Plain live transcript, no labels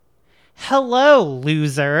Hello,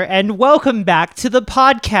 loser, and welcome back to the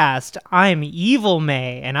podcast. I'm Evil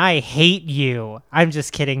May, and I hate you. I'm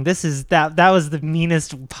just kidding. That was the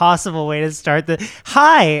meanest possible way to start the.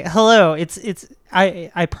 Hi, hello.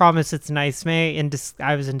 I promise it's nice, May.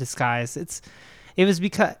 I was in disguise. It was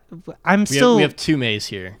because we have two Mays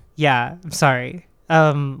here. Yeah, I'm sorry.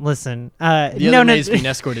 Listen. The other May's being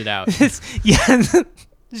escorted out. Yeah.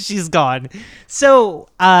 She's gone. So,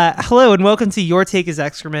 hello and welcome to Your Take is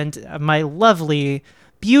Excrement, my lovely,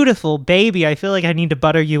 beautiful baby. I feel like I need to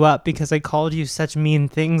butter you up because I called you such mean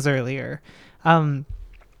things earlier. And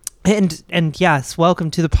yes, welcome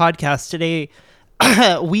to the podcast. Today,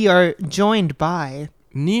 we are joined by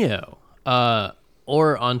Neo,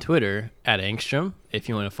 or on Twitter at Angstrom. If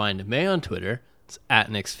you want to find May on Twitter, it's at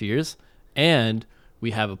NixFears. And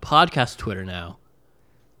we have a podcast Twitter now.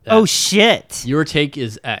 Oh shit! Your Take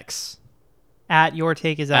is X. At Your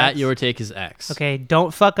Take is X. At Your Take is X. Okay,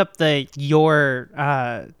 don't fuck up the your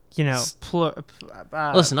listen,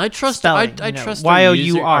 I trust spelling, I trust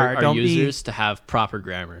Y-O-U-R. Our users to have proper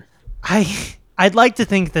grammar. I'd like to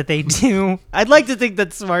think that they do. I'd like to think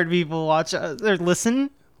that smart people watch or listen.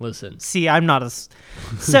 See, I'm not a.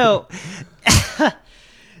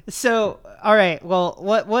 So, all right. Well,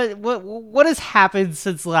 what has happened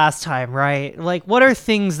since last time, right? Like, what are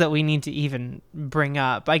things that we need to even bring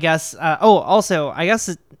up? I guess. I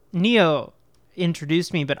guess Neo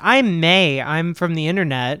introduced me, but I'm May. I'm from the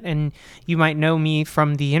internet, and you might know me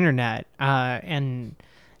from the internet. And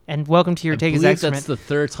welcome to Your Take is Excrement. That's the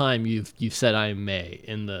third time you've said I'm May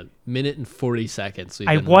in the minute and 40 seconds.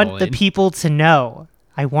 I want the people to know.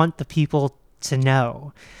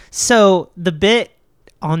 So the bit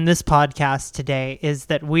on this podcast today is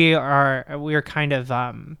that we are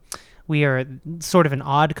sort of an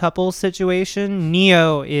odd couple situation.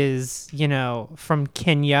 Neo is, from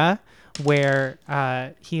Kenya,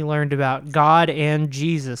 where he learned about God and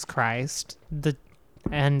Jesus Christ,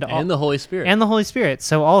 and the Holy Spirit. And the Holy Spirit.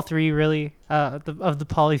 So all three really of the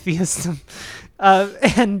polytheism.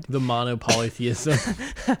 And the monopolytheism.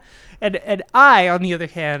 and I, on the other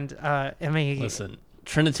hand, am a... Listen,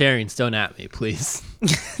 Trinitarians, don't at me, please.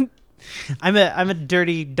 I'm a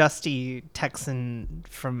dirty, dusty Texan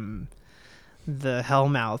from the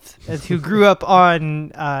Hellmouth who grew up on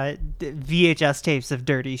VHS tapes of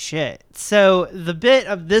dirty shit. So the bit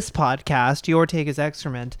of this podcast, Your Take is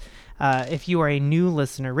Excrement, if you are a new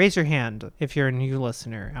listener, raise your hand if you're a new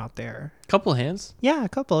listener out there. Couple hands? Yeah, a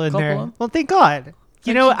couple in there. Well, thank God.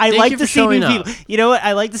 I like to see new people. You know what?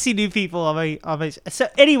 I like to see new people on my. So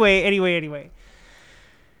anyway.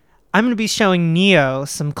 I'm going to be showing Neo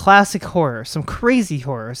some classic horror, some crazy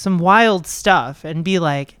horror, some wild stuff, and be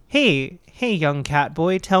like, hey, young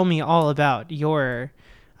Catboy, tell me all about your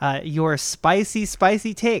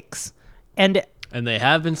spicy takes. And they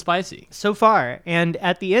have been spicy. So far. And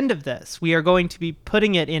at the end of this, we are going to be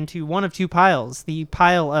putting it into one of two piles. The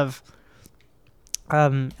pile of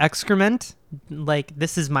excrement, like,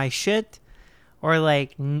 this is my shit, or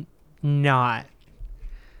like, not.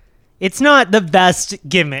 It's not the best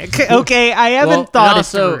gimmick, okay? I haven't thought it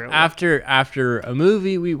through. After a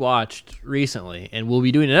movie we watched recently, and we'll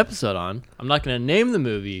be doing an episode on, I'm not going to name the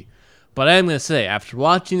movie, but I am going to say, after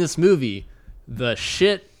watching this movie, which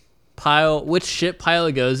shit pile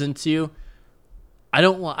it goes into, I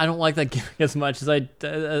don't like that gimmick as much as I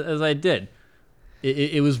did.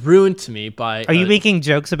 It was ruined to me by... Are you making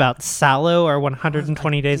jokes about Sallow or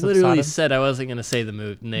 120 Days of Sodom? I literally said I wasn't going to say the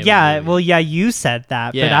name of the movie. Well, yeah, you said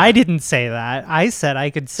that, but I didn't say that. I said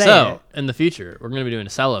I could say it. So, in the future, we're going to be doing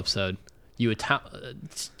a Sallow episode. You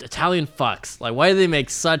Italian fucks. Like, why do they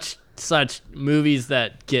make such movies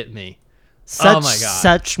that get me? Oh my God.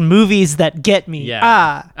 Such movies that get me.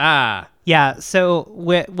 Yeah. Yeah, so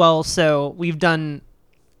we've done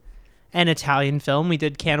an Italian film. We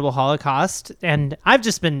did Cannibal Holocaust, and I've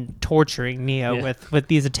just been torturing Neo with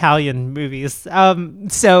these Italian movies.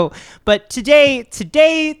 But today,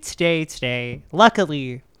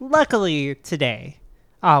 luckily today,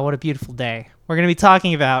 what a beautiful day. We're going to be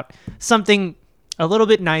talking about something a little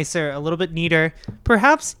bit nicer, a little bit neater,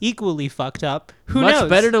 perhaps equally fucked up. Who knows? Much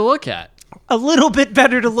better to look at. A little bit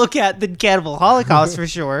better to look at than Cannibal Holocaust for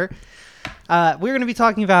sure. We're going to be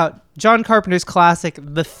talking about John Carpenter's classic,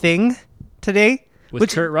 The Thing, today. With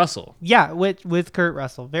Kurt Russell. Yeah, with Kurt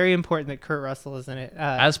Russell. Very important that Kurt Russell is in it.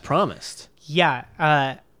 As promised. Yeah.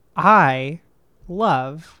 I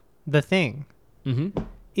love The Thing. Mm-hmm.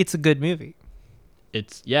 It's a good movie.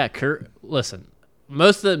 Listen,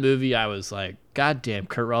 most of the movie I was like, God damn,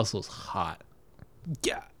 Kurt Russell's hot.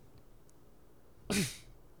 Yeah.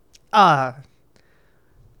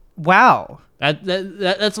 Wow.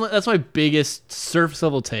 That's my biggest surface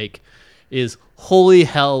level take is holy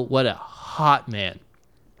hell, what a hot man.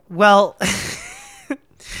 Well,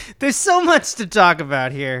 there's so much to talk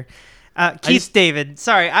about here. Keith David.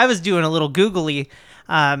 Sorry, I was doing a little googly.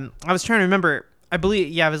 I was trying to remember. I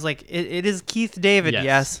believe, I was like, it is Keith David,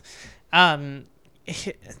 yes.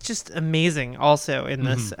 Just amazing also in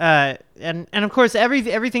this. And of course,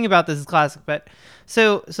 everything about this is classic. But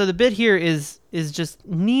so the bit here is just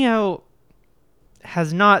Neo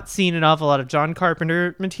has not seen an awful lot of John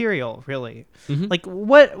Carpenter material, really. Mm-hmm. Like,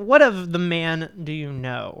 what of the man do you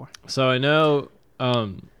know? So I know,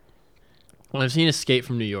 I've seen Escape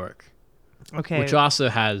from New York. Okay. Which also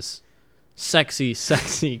has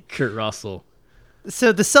sexy Kurt Russell.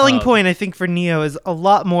 So the selling point, I think, for Neo is a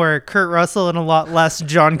lot more Kurt Russell and a lot less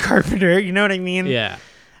John Carpenter. You know what I mean? Yeah.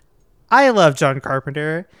 I love John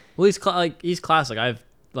Carpenter. Well, he's classic. I've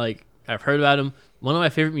heard about him. One of my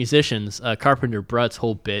favorite musicians, Carpenter Brutt's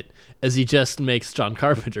whole bit is he just makes John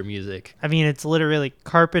Carpenter music. I mean, it's literally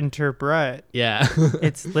Carpenter Brutt. Yeah.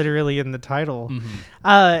 It's literally in the title.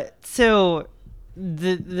 Mm-hmm. So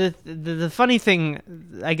the funny thing,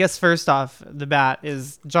 I guess, first off the bat,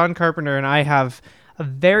 is John Carpenter and I have a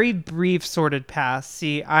very brief sordid past.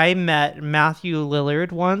 See, I met Matthew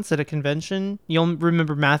Lillard once at a convention. You'll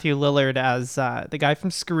remember Matthew Lillard as the guy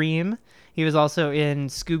from Scream. He was also in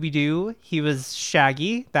Scooby-Doo. He was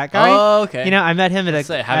Shaggy, that guy. Oh, okay. You know, I met him at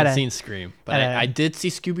I haven't seen Scream, but I did see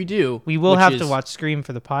Scooby-Doo. We will have to watch Scream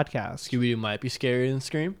for the podcast. Scooby-Doo might be scarier than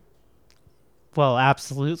Scream. Well,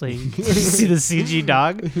 absolutely. Did you see the CG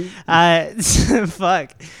dog?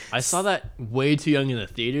 Fuck. I saw that way too young in the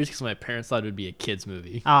theaters because my parents thought it would be a kid's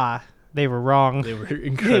movie. They were wrong. They were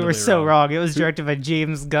incredibly They were so wrong. It was directed by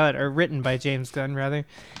James Gunn, or written by James Gunn, rather.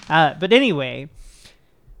 But anyway,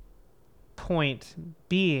 point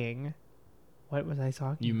being, what was I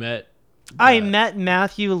talking? You met? I met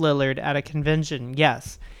Matthew Lillard at a convention.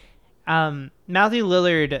 Yes. Matthew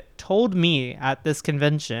Lillard told me at this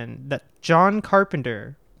convention that John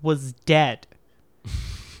Carpenter was dead.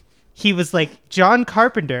 He was like, John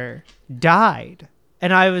Carpenter died.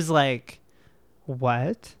 And I was like,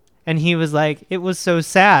 what? And he was like, it was so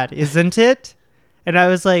sad, isn't it? And I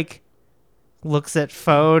was like, looks at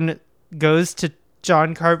phone, goes to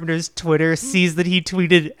John Carpenter's Twitter, sees that he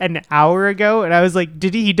tweeted an hour ago. And I was like,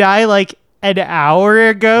 did he die like an hour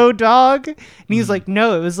ago, dog? And he's like,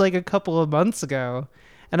 no, it was like a couple of months ago.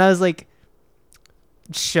 And I was like,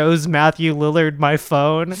 shows Matthew Lillard my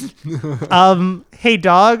phone. Hey,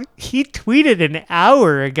 dog, he tweeted an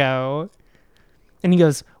hour ago. And he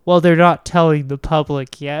goes, well, they're not telling the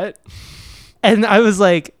public yet. And I was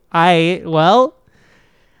like, I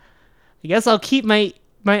guess I'll keep my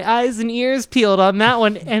eyes and ears peeled on that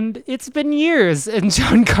one. And it's been years, and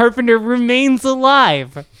John Carpenter remains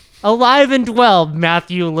alive. Alive and well,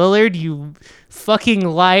 Matthew Lillard, you fucking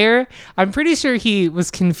liar. I'm pretty sure he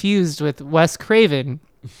was confused with Wes Craven,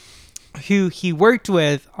 who he worked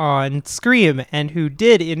with on Scream and who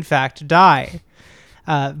did, in fact, die.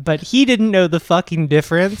 But he didn't know the fucking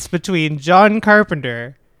difference between John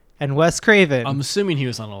Carpenter and Wes Craven. I'm assuming he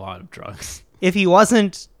was on a lot of drugs. If he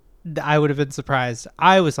wasn't, I would have been surprised.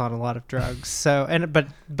 I was on a lot of drugs. So,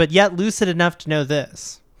 but yet lucid enough to know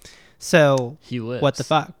this. So he lives. What the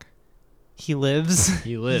fuck? He lives.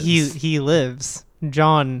 He lives. He lives.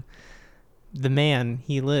 John, the man,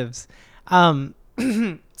 he lives.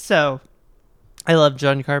 So I love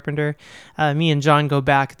John Carpenter. Me and John go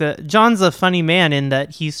back. John's a funny man in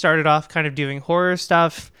that he started off kind of doing horror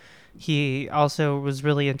stuff. He also was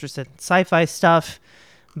really interested in sci-fi stuff,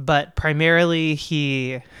 but primarily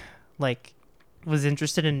he was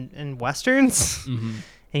interested in Westerns. Mm-hmm.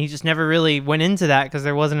 And he just never really went into that because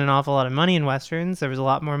there wasn't an awful lot of money in Westerns. There was a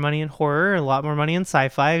lot more money in horror, a lot more money in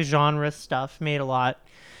sci-fi. Genre stuff made a lot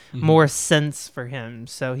more sense for him.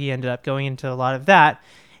 So he ended up going into a lot of that.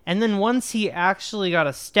 And then once he actually got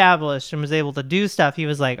established and was able to do stuff, he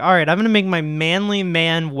was like, all right, I'm going to make my manly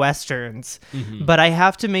man Westerns, but I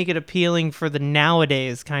have to make it appealing for the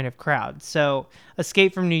nowadays kind of crowd. So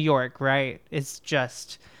Escape from New York, right? It's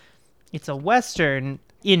a Western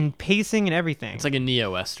in pacing and everything. It's like a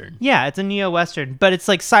neo-Western. Yeah, it's a neo-Western, but it's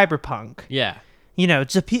like cyberpunk. Yeah. You know,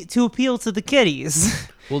 to appeal to the kiddies.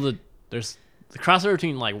 Well, there's the crossover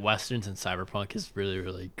between like Westerns and cyberpunk is really,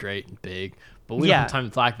 really great and big. But we don't have time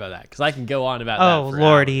to talk about that because I can go on about that for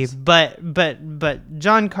lordy. hours. But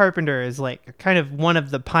John Carpenter is like kind of one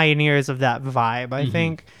of the pioneers of that vibe, I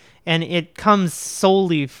think. And it comes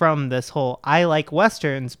solely from this whole, I like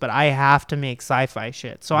Westerns, but I have to make sci-fi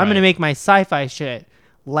shit. So I'm going to make my sci-fi shit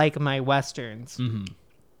like my Westerns. Mm-hmm.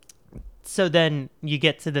 So then you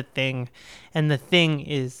get to The Thing, and The Thing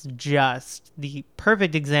is just the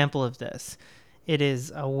perfect example of this. It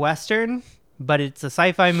is a Western, but it's a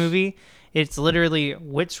sci-fi movie. It's literally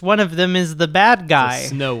which one of them is the bad guy. It's a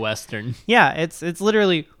snow Western. Yeah, it's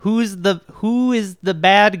literally who is the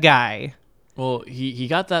bad guy. Well, he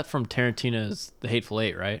got that from Tarantino's The Hateful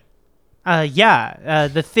Eight, right?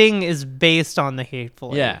 The Thing is based on The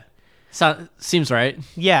Hateful Eight. Yeah. Seems right.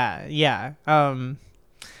 Yeah.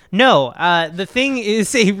 No, The Thing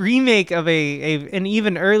is a remake of an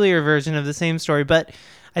even earlier version of the same story, but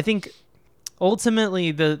I think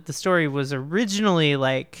ultimately the story was originally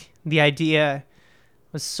like the idea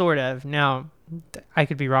was sort of, now I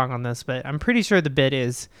could be wrong on this, but I'm pretty sure the bit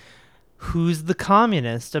is who's the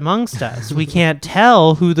communist amongst us? We can't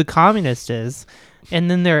tell who the communist is.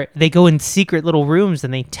 And then they go in secret little rooms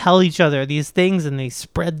and they tell each other these things and they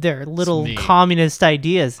spread their little communist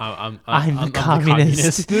ideas. I'm the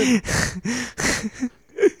communist.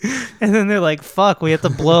 And then they're like, fuck, we have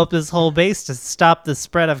to blow up this whole base to stop the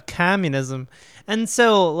spread of communism. And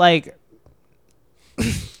so, like,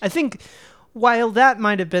 I think while that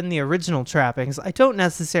might have been the original trappings, I don't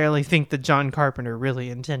necessarily think that John Carpenter really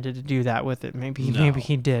intended to do that with it. Maybe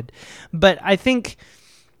he did. But I think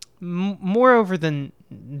moreover than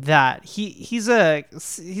that, he's a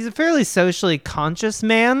fairly socially conscious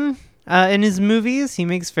man in his movies. He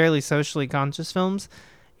makes fairly socially conscious films.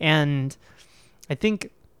 And I think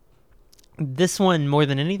this one, more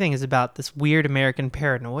than anything, is about this weird American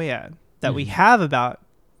paranoia that we have about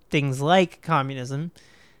things like communism,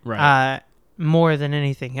 right? More than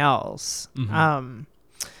anything else. And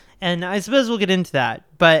I suppose we'll get into that.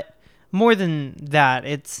 But more than that,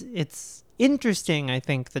 it's interesting, I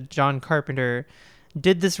think, that John Carpenter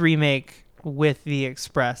did this remake with the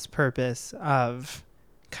express purpose of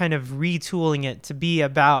kind of retooling it to be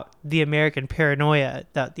about the American paranoia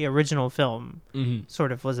that the original film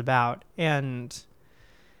sort of was about. And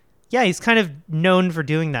yeah, he's kind of known for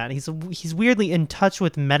doing that. He's weirdly in touch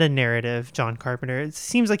with meta-narrative, John Carpenter. It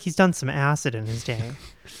seems like he's done some acid in his day.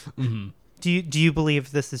 Do you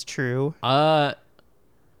believe this is true?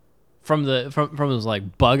 From those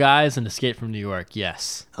like Bug Eyes and Escape from New York,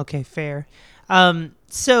 yes. Okay, fair.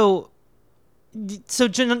 So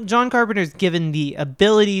John Carpenter's given the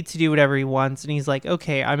ability to do whatever he wants, and he's like,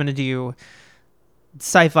 okay, I'm gonna do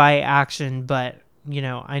sci-fi action, but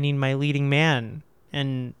I need my leading man.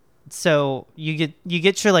 And so you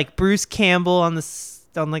get your like Bruce Campbell on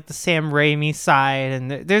like the Sam Raimi side,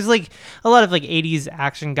 and there's like a lot of like 80s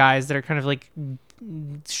action guys that are kind of like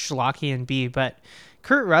schlocky and B, but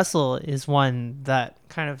Kurt Russell is one that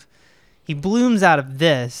kind of, he blooms out of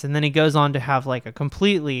this, and then he goes on to have like a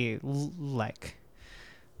completely like,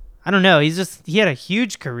 I don't know, he had a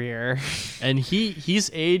huge career. And he's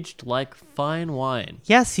aged like fine wine.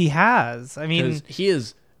 Yes, he has. I mean, he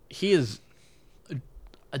is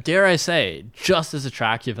dare I say, just as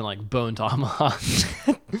attractive in like Bone Tomahawk.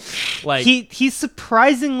 Like he's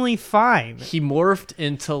surprisingly fine. He morphed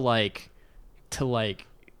into like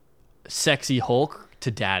sexy Hulk to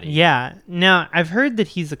daddy. Yeah. Now, I've heard that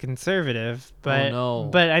he's a conservative, but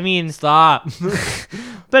but I mean, stop.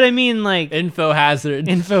 But I mean, like, info hazard,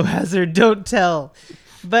 don't tell.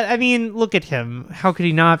 But I mean, look at him. How could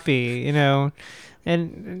he not be,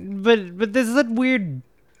 And but there's that weird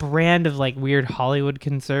brand of like weird Hollywood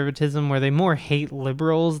conservatism where they more hate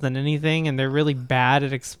liberals than anything, and they're really bad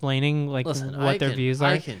at explaining like what their views are.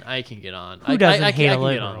 I can get on. Who doesn't hate a liberal?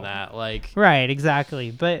 I can get on that. Like, right, exactly.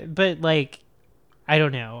 But like, I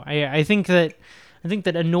don't know. I think that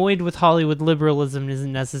annoyed with Hollywood liberalism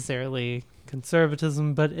isn't necessarily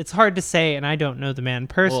conservatism, but it's hard to say, and I don't know the man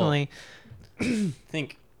personally.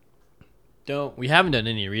 Well, we haven't done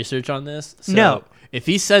any research on this. So no. If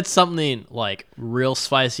he said something like real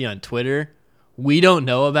spicy on Twitter, we don't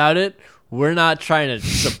know about it. We're not trying to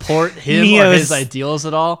support him or his ideals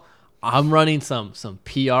at all. I'm running some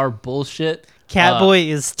PR bullshit. Catboy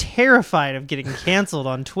is terrified of getting canceled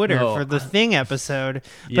on Twitter for the Thing episode,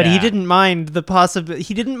 but he didn't mind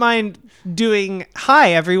he didn't mind doing,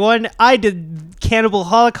 hi everyone, I did Cannibal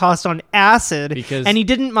Holocaust on acid, and he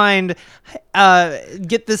didn't mind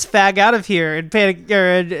get this fag out of here and Phantom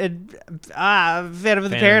of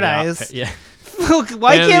the Paradise. Yeah.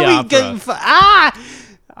 Why can't we go?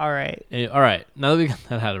 All right. All right. Now that we got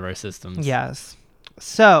that out of our systems. Yes.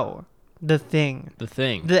 So. The Thing.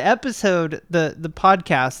 The episode, the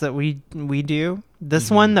podcast that we do,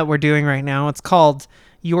 this one that we're doing right now, it's called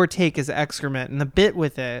Your Take is Excrement. And the bit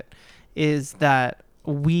with it is that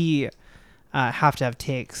we have to have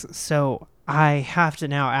takes. So I have to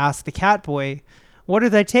now ask the Catboy, what are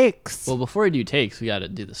thy takes? Well, before we do takes, we got to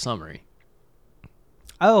do the summary.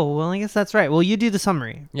 Oh, well, I guess that's right. Well, you do the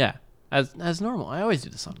summary. Yeah. as normal. I always do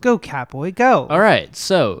this on. Go, Catboy, go. All right,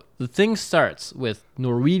 so the thing starts with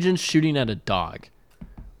Norwegians shooting at a dog,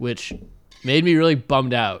 which made me really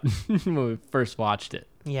bummed out when we first watched it.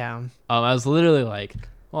 Yeah. I was literally like,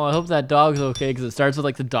 "Oh, I hope that dog's okay," because it starts with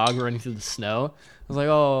like the dog running through the snow. I was like,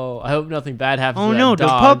 "Oh, I hope nothing bad happens to that dog." Oh no, the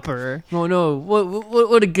pupper. Oh no,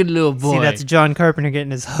 what a good little boy. See, that's John Carpenter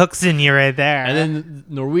getting his hooks in you right there. And then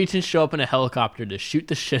Norwegians show up in a helicopter to shoot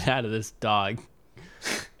the shit out of this dog.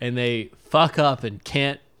 And they fuck up and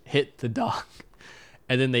can't hit the dog.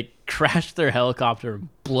 And then they crash their helicopter and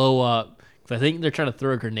blow up. Because I think they're trying to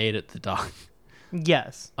throw a grenade at the dog.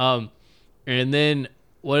 Yes. And then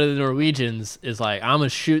one of the Norwegians is like, I'm going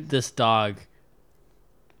to shoot this dog.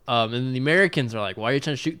 And then the Americans are like, why are you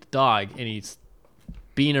trying to shoot the dog? And he's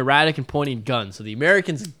being erratic and pointing guns. So the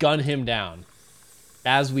Americans gun him down,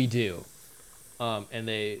 as we do. And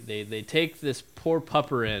they take this poor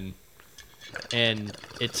pupper in. And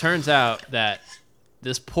it turns out that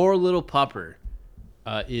this poor little pupper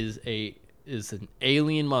is an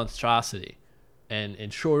alien monstrosity, and in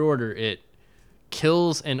short order, it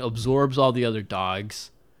kills and absorbs all the other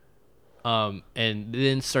dogs, and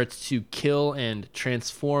then starts to kill and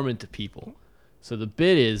transform into people. So the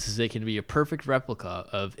bit is it can be a perfect replica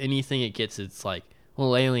of anything it gets its like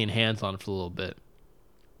little alien hands on for a little bit.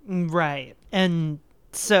 Right, and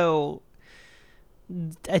so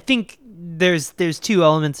I think there's two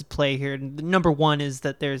elements at play here. Number one is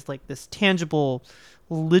that there's like this tangible,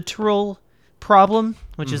 literal problem,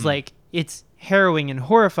 which is like it's harrowing and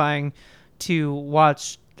horrifying to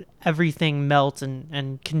watch everything melt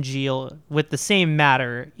and congeal with the same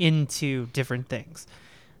matter into different things.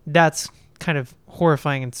 That's kind of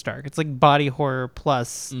horrifying and stark. It's like body horror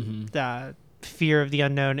plus fear of the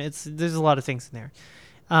unknown. There's a lot of things in there.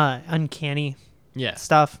 Uncanny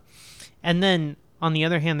stuff. And then on the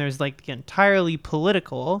other hand, there's like the entirely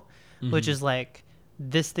political, which is like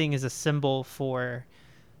this thing is a symbol for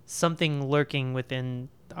something lurking within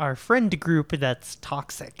our friend group that's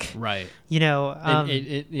toxic. Right. You know,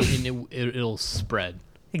 it'll spread.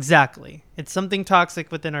 Exactly. It's something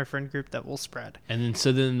toxic within our friend group that will spread. And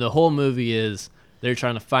then the whole movie is they're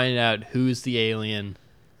trying to find out who's the alien.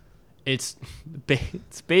 It's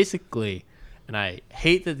basically, and I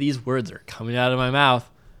hate that these words are coming out of my mouth,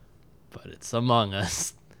 but it's Among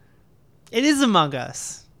Us. It is Among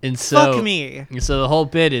Us. And so, fuck me. And so the whole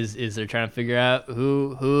bit is they're trying to figure out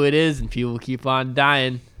who it is, and people keep on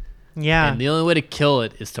dying. Yeah. And the only way to kill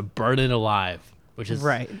it is to burn it alive, which is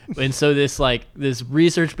right. And so this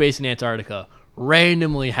research base in Antarctica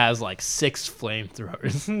randomly has like 6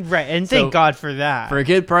 flamethrowers. Right, and thank God for that. For a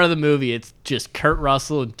good part of the movie, it's just Kurt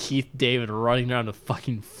Russell and Keith David running around with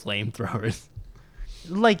fucking flamethrowers.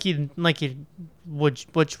 Like you what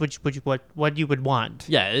you would want.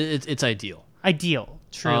 Yeah, it's ideal. Ideal,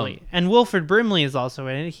 truly. And Wilford Brimley is also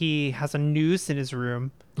in it. He has a noose in his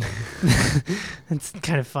room. It's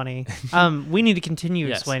kind of funny. We need to continue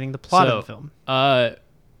explaining the plot of the film.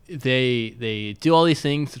 They do all these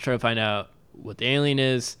things to try to find out what the alien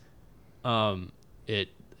is. It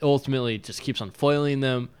ultimately just keeps on foiling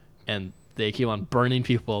them, and they keep on burning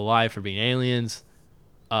people alive for being aliens.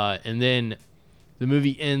 And then the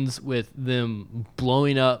movie ends with them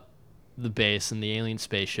blowing up the base and the alien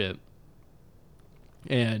spaceship.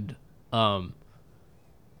 And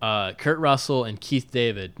Kurt Russell and Keith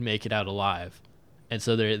David make it out alive. And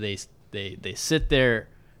so they sit there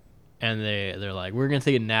and they're like, we're going to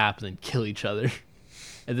take a nap and then kill each other.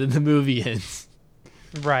 And then the movie ends.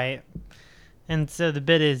 Right. And so the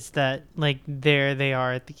bit is that like there they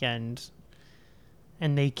are at the end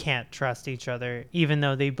and they can't trust each other, even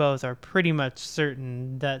though they both are pretty much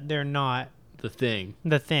certain that they're not the thing.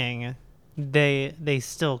 They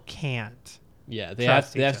still can't. Yeah, they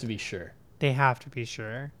have to be sure. They have to be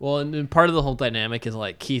sure. Well, and part of the whole dynamic is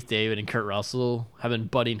like Keith David and Kurt Russell have been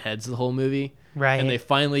butting heads the whole movie. Right. And they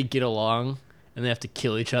finally get along and they have to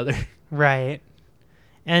kill each other. Right.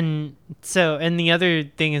 And so, and the other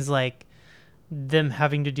thing is like them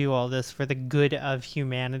having to do all this for the good of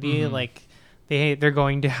humanity. Mm-hmm. Like they're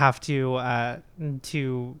going to have to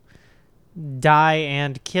die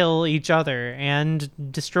and kill each other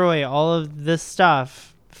and destroy all of this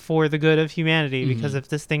stuff for the good of humanity. Mm-hmm. Because if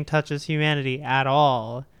this thing touches humanity at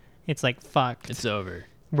all, it's like fucked. It's over.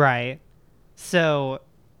 Right. So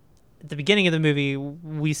at the beginning of the movie,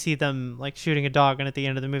 we see them like shooting a dog, and at the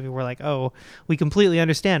end of the movie, we're like, oh, we completely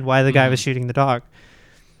understand why the guy was shooting the dog.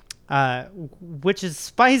 Which is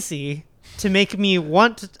spicy to make me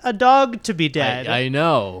want a dog to be dead. I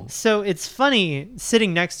know. So it's funny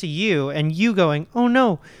sitting next to you and you going, "Oh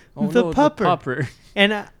no, the pupper."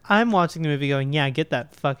 And I'm watching the movie going, "Yeah, get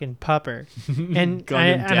that fucking pupper." And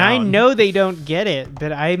I know they don't get it,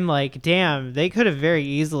 but I'm like, damn, they could have very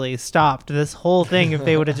easily stopped this whole thing if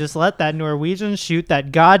they would have just let that Norwegian shoot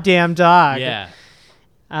that goddamn dog. Yeah.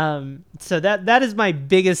 So that is my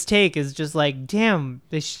biggest take, is just like, damn,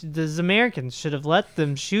 those Americans should have let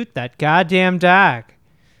them shoot that goddamn dog.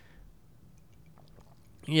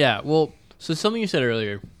 Yeah, well, so something you said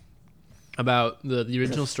earlier about the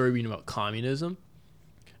original story being about communism,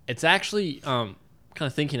 it's actually kind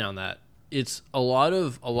of thinking on that. It's a lot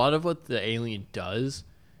of what the alien does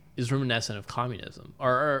is reminiscent of communism,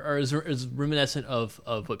 or is reminiscent of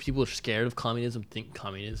what people are scared of communism think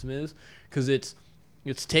communism is, because it's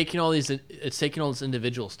taking all this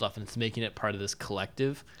individual stuff and it's making it part of this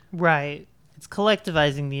collective. Right. It's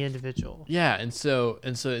collectivizing the individual. Yeah, and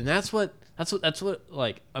that's what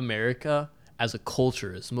like America as a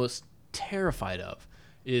culture is most terrified of,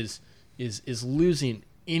 is losing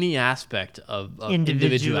any aspect of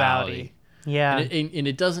individuality. Yeah. And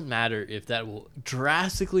it doesn't matter if that will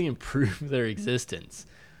drastically improve their existence.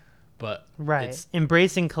 But right,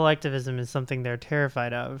 embracing collectivism is something they're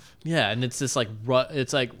terrified of. Yeah, and it's this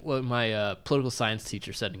it's like what my political science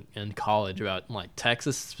teacher said in college about like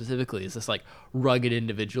Texas specifically, is this like rugged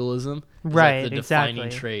individualism. Right, like the defining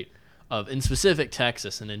trait of, in specific,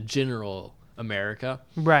 Texas and in general America.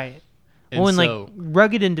 Right. And like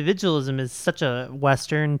rugged individualism is such a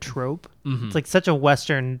Western trope. Mm-hmm. It's like such a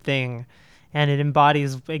Western thing. And it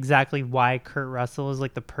embodies exactly why Kurt Russell is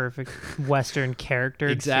like the perfect Western character.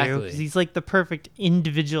 Exactly. Because he's like the perfect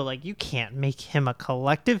individual. Like, you can't make him a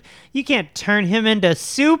collective. You can't turn him into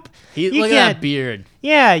soup. Look at that beard.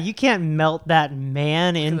 Yeah, you can't melt that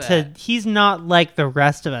man into... He's not like the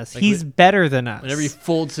rest of us. Like he's better than us. Whenever he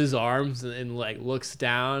folds his arms and like looks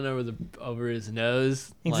down over his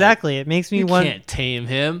nose. Exactly. It makes me want... You can't tame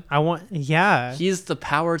him. Yeah. He's the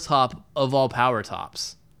power top of all power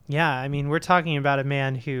tops. Yeah, I mean, we're talking about a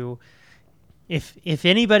man who, if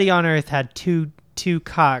anybody on Earth had two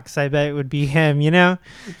cocks, I bet it would be him, you know?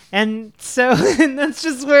 And so and that's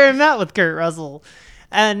just where I'm at with Kurt Russell.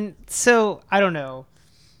 And so, I don't know.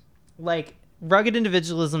 Like, rugged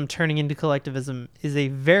individualism turning into collectivism is a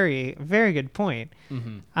very, very good point.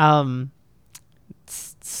 Mm-hmm.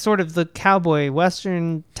 It's sort of the cowboy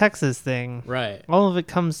Western Texas thing. Right. All of it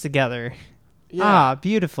comes together. Yeah.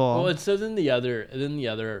 Beautiful. Well, and so then the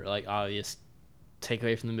other like obvious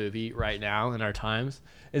takeaway from the movie right now in our times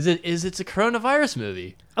is it's a coronavirus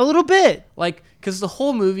movie. A little bit. Like, because the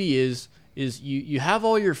whole movie is you have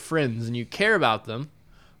all your friends and you care about them,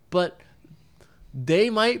 but they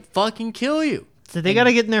might fucking kill you. So they got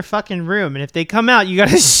to get in their fucking room, and if they come out, you got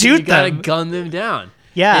to shoot them. You got to gun them down.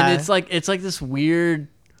 Yeah. And it's like this weird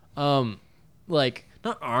like,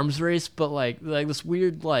 not arms race, but like this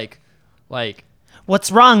weird like, what's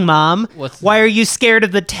wrong, Mom? Why are you scared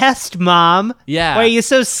of the test, Mom? Yeah. Why are you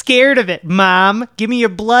so scared of it, Mom? Give me your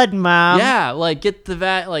blood, Mom. Yeah, like get the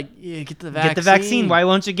vaccine. Get the vaccine. Why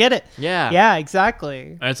won't you get it? Yeah. Yeah,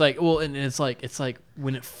 exactly. And it's like, well, and it's like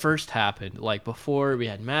when it first happened, like before we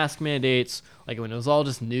had mask mandates, like when it was all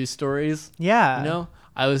just news stories. Yeah. You know,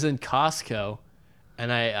 I was in Costco.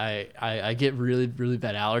 And I get really, really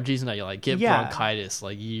bad allergies, and I like get bronchitis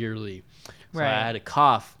like yearly. So I had a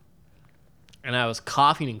cough, and I was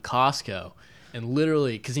coughing in Costco, and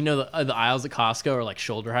literally, because you know the aisles at Costco are like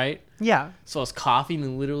shoulder height. Yeah. So I was coughing,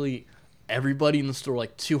 and literally everybody in the store,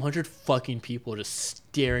 like 200 fucking people, just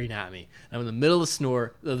staring at me. And I'm in the middle of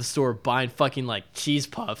the store buying fucking like cheese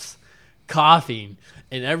puffs, coughing,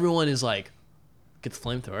 and everyone is like, "Get the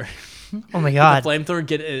flamethrower." Oh my god! Get the flamethrower,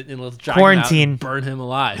 get it, and let's drag quarantine, him out and burn him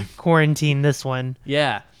alive. Quarantine this one.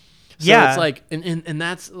 Yeah. So it's like, and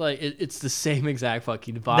that's like, it's the same exact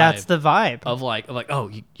fucking vibe. That's the vibe of like, oh,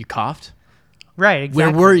 you coughed? Right.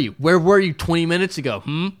 Exactly. Where were you 20 minutes ago?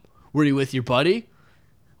 Were you with your buddy?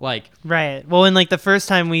 Like. Right. Well, and like the first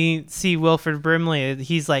time we see Wilford Brimley,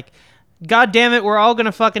 he's like, God damn it, we're all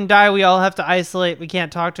gonna fucking die. We all have to isolate. We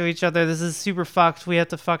can't talk to each other. This is super fucked. We have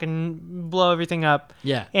to fucking blow everything up.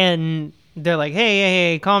 Yeah. And they're like,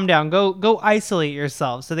 hey, calm down. Go isolate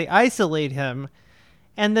yourself. So they isolate him,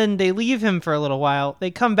 and then they leave him for a little while.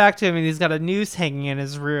 They come back to him, and he's got a noose hanging in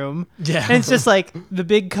his room. Yeah. And it's just like the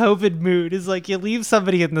big COVID mood is like, you leave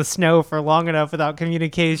somebody in the snow for long enough without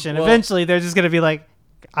communication. Well, eventually, they're just gonna be like,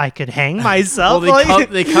 I could hang myself. Well,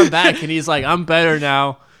 they come back, and he's like, I'm better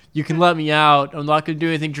now. You can let me out. I'm not gonna do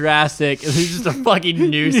anything drastic. And there's just a fucking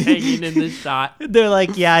noose hanging in the shot. They're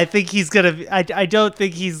like, yeah, I think he's gonna. I don't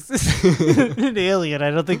think he's an alien.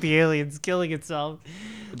 I don't think the alien's killing itself.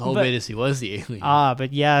 The whole fantasy was the alien.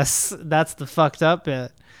 But yes, that's the fucked up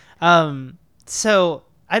bit. So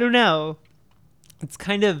I don't know. It's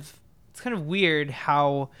kind of weird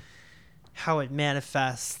how it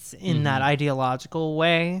manifests in that ideological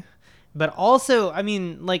way, but also, I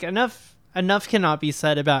mean, like enough cannot be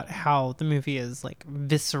said about how the movie is like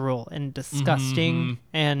visceral and disgusting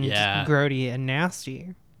and grody and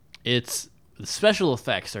nasty. The special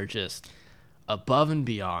effects are just above and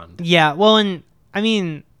beyond. Yeah, well, and I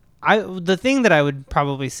mean, the thing that I would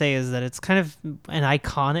probably say is that it's kind of an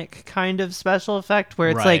iconic kind of special effect where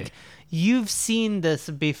it's like you've seen this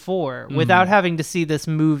before without having to see this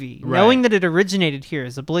movie. Right. Knowing that it originated here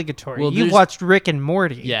is obligatory. Well, you've watched Rick and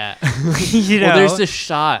Morty. Yeah. You know? Well, there's this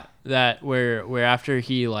shot that where after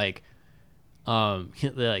he like they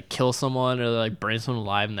like kill someone or they like burn someone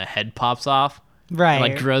alive and the head pops off. Right. And,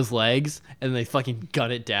 like grows legs and they fucking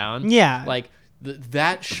gun it down. Yeah. Like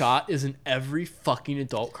that shot is in every fucking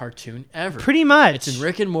adult cartoon ever. Pretty much. It's in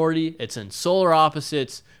Rick and Morty. It's in Solar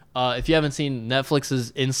Opposites. If you haven't seen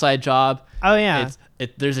Netflix's Inside Job, oh yeah,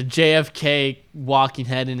 there's a JFK walking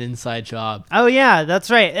head in Inside Job. Oh yeah,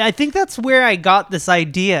 that's right. I think that's where I got this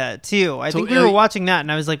idea too. I think we were watching that,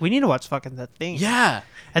 and I was like, we need to watch fucking that thing. Yeah,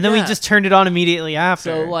 and then we just turned it on immediately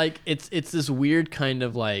after. So like, it's this weird kind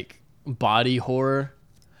of like body horror.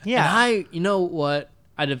 Yeah, and you know what?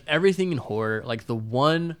 Out of everything in horror, like the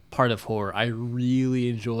one part of horror I really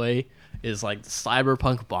enjoy is like the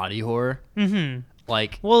cyberpunk body horror. Mm-hmm.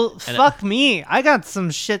 Like, well, fuck me. I got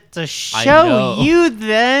some shit to show you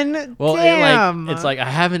then. Well, damn. It's like I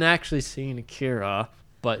haven't actually seen Akira,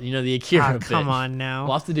 but you know the Akira bit. Come on now.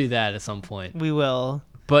 We'll have to do that at some point. We will.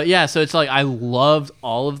 But yeah, so it's like I loved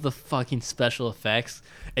all of the fucking special effects.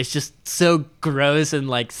 It's just so gross and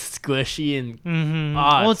like squishy and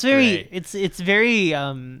well, it's very great. It's very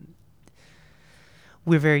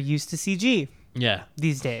we're very used to CG. Yeah.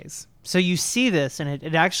 These days. So you see this and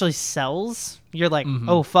it actually sells. You're like,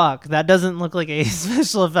 oh fuck, that doesn't look like a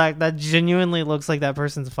special effect. That genuinely looks like that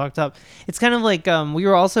person's fucked up. It's kind of like we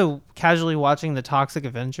were also casually watching The Toxic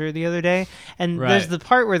Avenger the other day, and there's the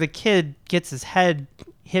part where the kid gets his head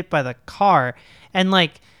hit by the car, and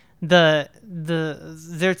like they're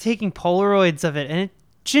taking Polaroids of it, and it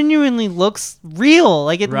genuinely looks real.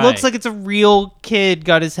 Like it looks like it's a real kid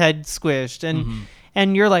got his head squished, and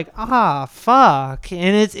and you're like, fuck,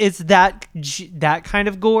 and it's that kind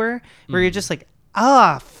of gore where you're just like,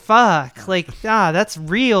 fuck, like that's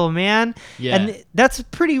real, man. Yeah, and that's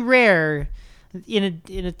pretty rare in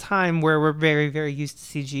a time where we're very, very used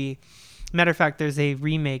to CG. Matter of fact, there's a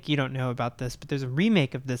remake. You don't know about this, but there's a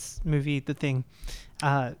remake of this movie, The Thing.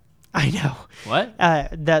 I know. What?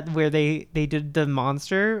 That where they did the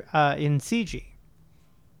monster in CG.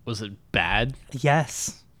 Was it bad?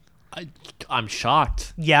 Yes. I'm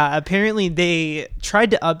shocked. Yeah, apparently they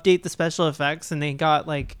tried to update the special effects and they got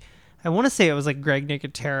like, I want to say it was like Greg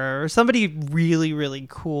Nicotero or somebody really, really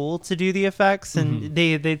cool to do the effects, and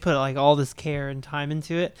they put like all this care and time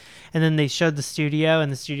into it, and then they showed the studio and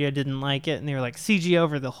the studio didn't like it and they were like, CG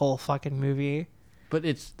over the whole fucking movie. But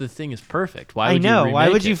The Thing is perfect. Why would you remake why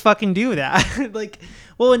would it? You fucking do that? Like,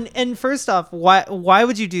 well, and first off, why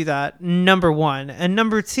would you do that? Number one, and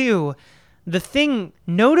number two, The Thing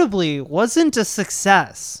notably wasn't a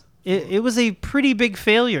success. It was a pretty big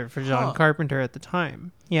failure for John Carpenter at the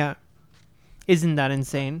time. Yeah. Isn't that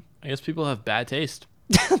insane? I guess people have bad taste.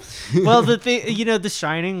 Well, The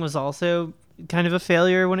Shining was also kind of a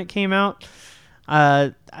failure when it came out.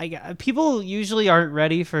 People usually aren't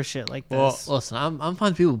ready for shit like this. Well, listen, I'm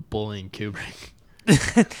fine with people bullying Kubrick.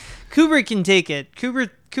 Kubrick can take it.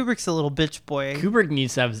 Kubrick's a little bitch boy. Kubrick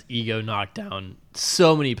needs to have his ego knocked down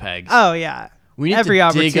so many pegs. Oh yeah, we need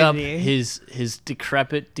to dig up his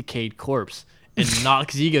decrepit, decayed corpse and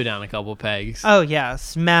knock his ego down a couple pegs. Oh yeah,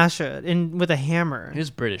 smash it with a hammer. He was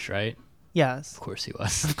British, right? Yes, of course he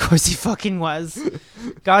was. Of course he fucking was.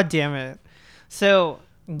 God damn it. So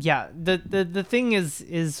yeah, the thing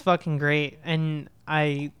is fucking great, and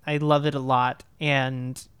I love it a lot,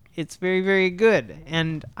 and it's very, very good.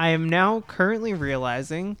 And I am now currently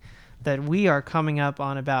realizing that we are coming up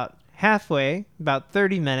on about halfway, about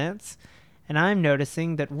 30 minutes, and I'm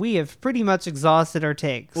noticing that we have pretty much exhausted our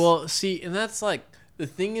takes. Well, see, and that's like, The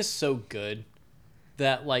Thing is so good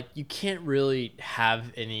that like you can't really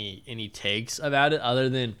have any takes about it other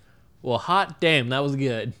than, well, hot damn, that was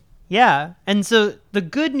good. Yeah, and so the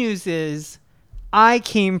good news is I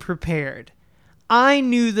came prepared. I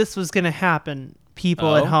knew this was going to happen.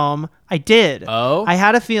 people at home. I did. Oh? I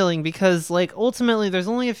had a feeling because, like, ultimately, there's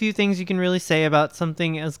only a few things you can really say about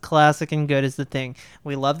something as classic and good as The Thing.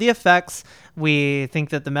 We love the effects. We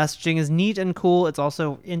think that the messaging is neat and cool. It's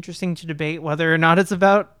also interesting to debate whether or not it's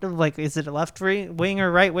about, like, is it a left wing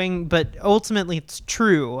or right wing? But ultimately, it's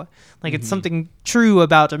true. Like, it's something true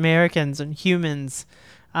about Americans and humans.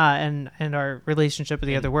 And our relationship with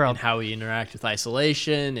the other world. And how we interact with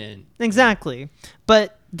isolation. And exactly.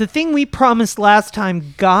 But the thing we promised last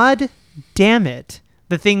time, God damn it,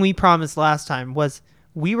 the thing we promised last time was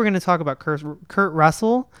we were going to talk about Kurt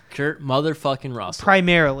Russell. Kurt motherfucking Russell.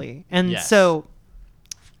 Primarily. And yes. So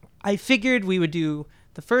I figured we would do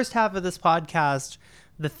the first half of this podcast,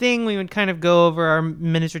 The Thing, we would kind of go over our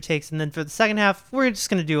miniature takes. And then for the second half, we're just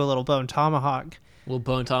going to do a little Bone Tomahawk. Little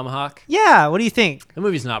Bone Tomahawk? Yeah, what do you think? The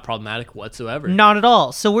movie's not problematic whatsoever. Not at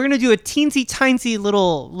all. So we're going to do a teensy-tiny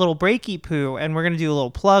little breaky poo, and we're going to do a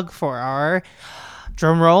little plug for our,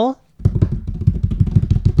 drum roll,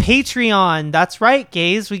 Patreon. That's right,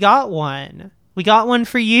 gays. We got one. We got one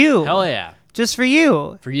for you. Hell yeah. Just for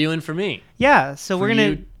you. For you and for me. Yeah, so we're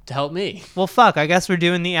going to... to help me. Well, fuck, I guess we're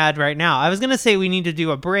doing the ad right now. I was going to say we need to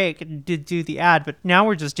do a break to do the ad, but now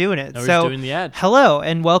we're just doing it. Now we're just doing the ad. Hello,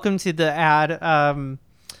 and welcome to the ad.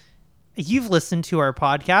 You've listened to our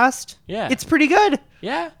podcast. Yeah. It's pretty good.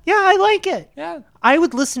 Yeah. Yeah, I like it. Yeah. I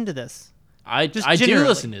would listen to this. I do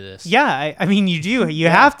listen to this. Yeah, I mean, you do. You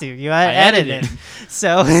have to. You edit it.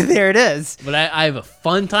 So there it is. But I have a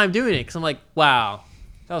fun time doing it because I'm like, wow,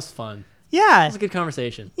 that was fun. Yeah. It was a good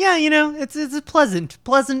conversation. Yeah, it's a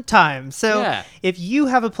pleasant time. So if you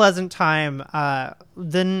have a pleasant time,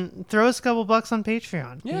 then throw us a couple bucks on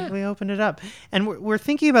Patreon. Yeah. We open it up. And we're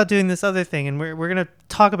thinking about doing this other thing, and we're going to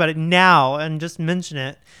talk about it now and just mention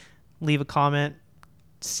it. Leave a comment.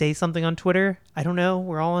 Say something on Twitter. I don't know.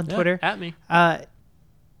 We're all on Twitter. At me.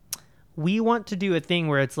 We want to do a thing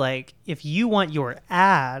where it's like, if you want your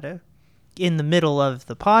ad in the middle of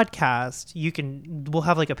the podcast, we'll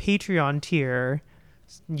have like a Patreon tier.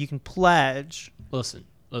 You can pledge. Listen.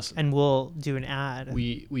 And we'll do an ad.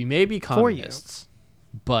 We may be communists,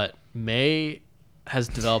 but May has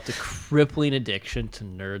developed a crippling addiction to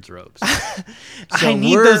nerds ropes. So I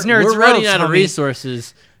need those nerds ropes. We're running out of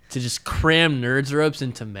resources to just cram nerds ropes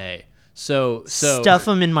into May. So stuff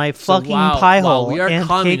them in my fucking pie hole. While we are and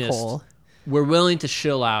communists, cake hole. We're willing to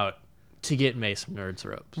shill out to get May some nerds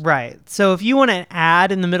ropes. Right. So if you want an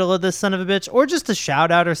ad in the middle of this son of a bitch, or just a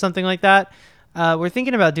shout out or something like that, we're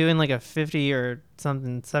thinking about doing like a $50 or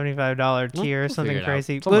something $75 tier or something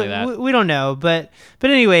crazy. Something like that. We don't know, but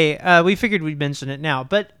anyway, we figured we'd mention it now.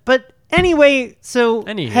 But anyway, so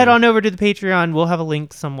head on over to the Patreon. We'll have a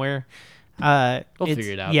link somewhere. We'll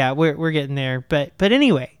figure it out. Yeah, we're getting there. But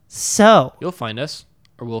anyway, so you'll find us,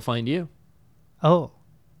 or we'll find you. Oh,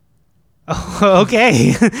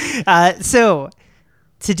 okay. So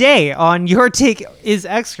today on Your Take is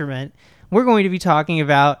Excrement, we're going to be talking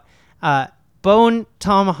about Bone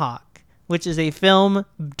Tomahawk, which is a film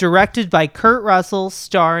directed by Kurt Russell,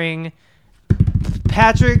 starring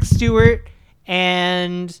Patrick Stewart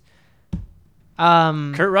and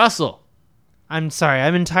Kurt Russell. I'm sorry,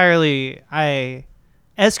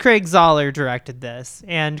 S. Craig Zoller directed this,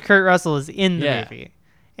 and Kurt Russell is in the movie,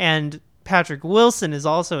 and Patrick Wilson is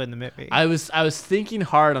also in the movie. I was thinking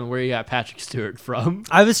hard on where you got Patrick Stewart from.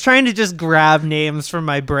 I was trying to just grab names from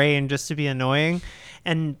my brain just to be annoying,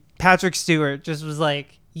 and Patrick Stewart just was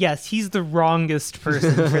like, yes, he's the wrongest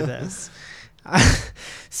person for this.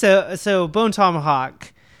 So Bone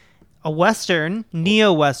Tomahawk, a Western,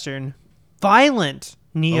 neo-Western, violent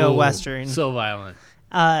neo-Western. So violent.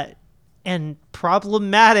 And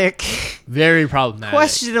problematic. Very problematic.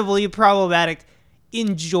 Questionably problematic.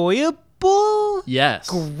 Enjoyable? Yes.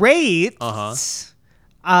 Great.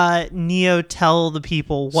 Neo, tell the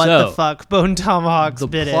people what the fuck Bone Tomahawk's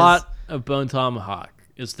bit is. The plot of Bone Tomahawk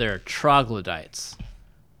is there are troglodytes.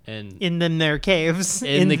 And in them their caves.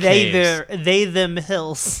 In the caves. They them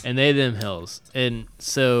hills. And they them hills. And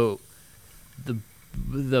so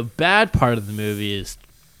the bad part of the movie is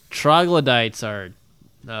troglodytes are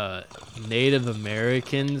Native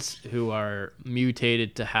Americans who are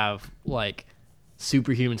mutated to have like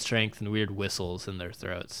superhuman strength and weird whistles in their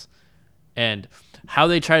throats. And how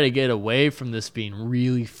they try to get away from this being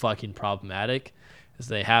really fucking problematic is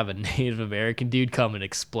they have a Native American dude come and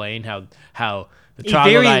explain how the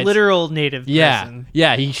troglodytes... A very literal native person.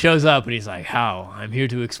 Yeah, he shows up and he's like, I'm here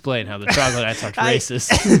to explain how the troglodytes are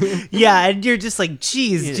racist. Yeah, and you're just like,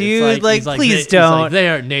 geez, dude, please don't. They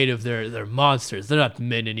aren't native, they're monsters. They're not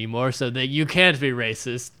men anymore, so you can't be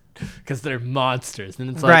racist. because they're monsters, and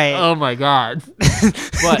it's like, oh my god.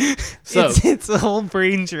 But so it's a whole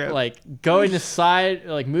brain trip. Like going aside,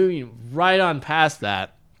 like moving right on past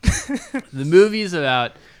that, the movie's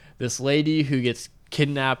about this lady who gets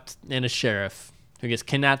kidnapped and a sheriff who gets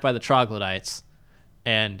kidnapped by the troglodytes,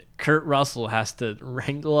 and Kurt Russell has to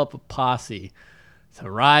wrangle up a posse to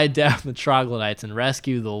ride down the troglodytes and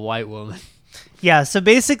rescue the white woman. Yeah, so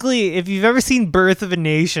basically, if you've ever seen Birth of a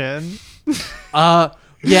Nation...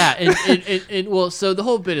 Yeah, and well, so the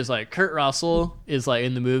whole bit is like Kurt Russell is like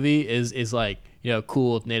in the movie is like, you know,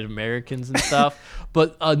 cool with Native Americans and stuff,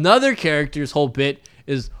 but another character's whole bit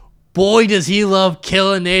is, boy, does he love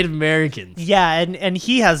killing Native Americans. Yeah, and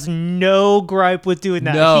he has no gripe with doing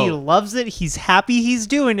that. No. He loves it. He's happy he's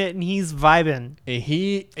doing it, and he's vibing. And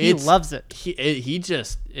he loves it.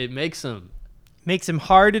 It makes him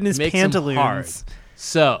hard in his pantaloons. Hard.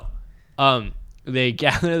 So, they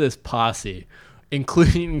gather this posse,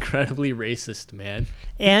 including an incredibly racist man.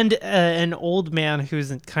 And an old man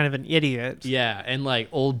who's kind of an idiot. Yeah, and like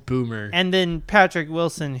old boomer. And then Patrick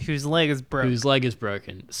Wilson, whose leg is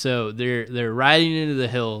broken. So they're riding into the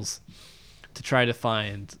hills to try to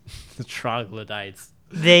find the troglodytes.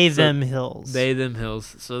 Them hills.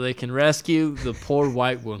 So they can rescue the poor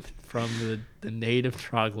white woman from the native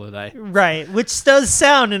troglodyte. Right, which does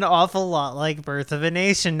sound an awful lot like Birth of a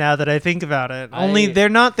Nation now that I think about it. Only they're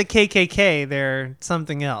not the KKK, they're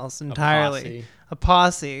something else entirely. A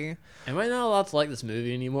posse. Am I not allowed to like this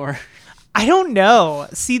movie anymore? I don't know.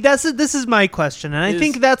 See, this is my question, and I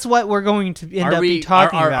think that's what we're going to end up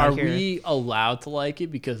talking about here. Are we allowed to like it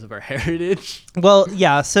because of our heritage? Well,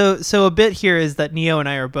 yeah, so a bit here is that Neo and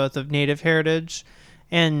I are both of Native heritage,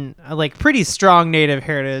 and like pretty strong Native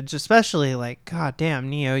heritage, especially like, god damn,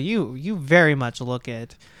 Neo, you very much look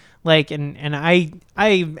it. Like, and I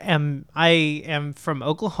am from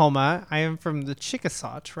Oklahoma. I am from the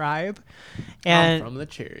Chickasaw tribe, and I'm from the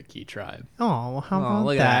Cherokee tribe. Oh, how about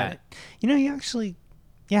look that? at that? You know, you actually,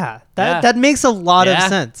 that makes a lot of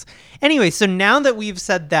sense. Anyway, so now that we've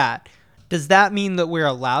said that, does that mean that we're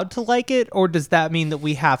allowed to like it, or does that mean that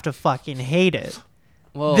we have to fucking hate it?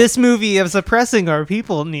 Well, this movie is oppressing our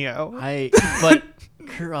people, Neo. But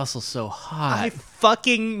Kurt Russell's so hot. I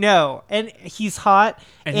fucking know, and he's hot,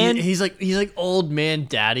 and he's like old man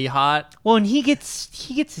daddy hot. Well, and he gets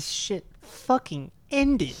his shit fucking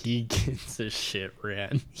ended. He gets his shit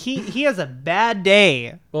ran. He has a bad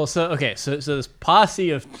day. Well, so this posse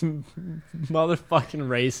of motherfucking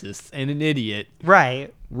racists and an idiot,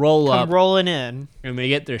 right, rolling in, and they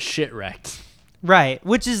get their shit wrecked. Right,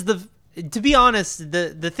 which is to be honest,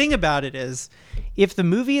 the thing about it is, if the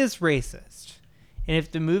movie is racist, and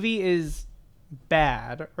if the movie is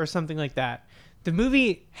bad or something like that, the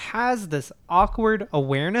movie has this awkward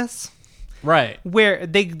awareness. Right. Where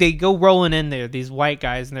they go rolling in there, these white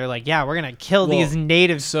guys, and they're like, yeah, we're going to kill these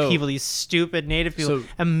native people, these stupid native people,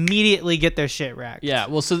 immediately get their shit wrecked. Yeah,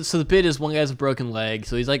 well, so the bit is one guy's a broken leg,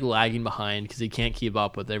 so he's like lagging behind because he can't keep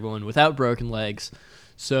up with everyone without broken legs.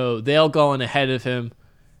 So they all go on ahead of him,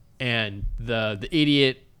 and the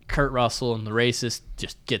idiot, Kurt Russell, and the racist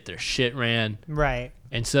just get their shit ran. Right.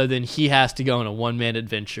 And so then he has to go on a one-man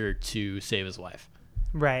adventure to save his wife.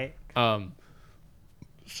 Right.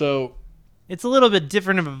 So it's a little bit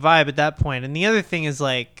different of a vibe at that point. And the other thing is,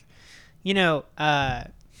 like, you know,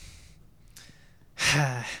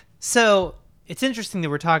 so it's interesting that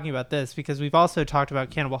we're talking about this because we've also talked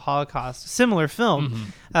about Cannibal Holocaust, a similar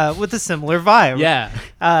film, with a similar vibe. Yeah.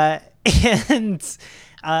 And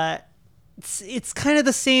it's kind of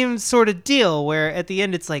the same sort of deal where at the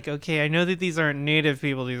end it's like, okay, I know that these aren't native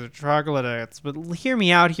people, these are troglodytes, but hear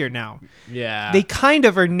me out here now. Yeah. They kind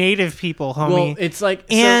of are native people, homie. Well, it's like,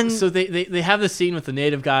 so they have the scene with the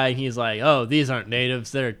native guy, and he's like, oh, these aren't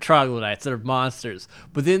natives, they're troglodytes, they're monsters.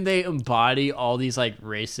 But then they embody all these like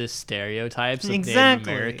racist stereotypes of Native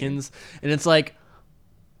Americans, and it's like,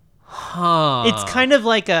 it's kind of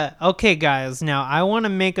like okay, guys, now I want to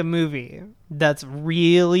make a movie that's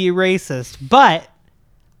really racist, but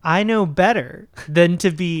I know better than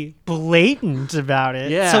to be blatant about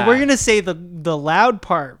it. Yeah. So we're going to say the loud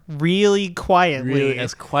part really quietly. Really,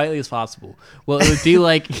 as quietly as possible. Well, it would be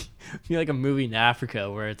like a movie in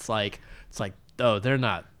Africa where it's like, oh, they're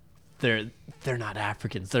not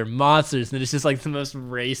Africans, they're monsters, and it's just like the most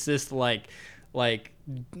racist like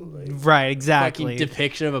right, exactly,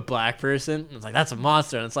 depiction of a black person. It's like, that's a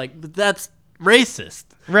monster, and it's like, but that's racist.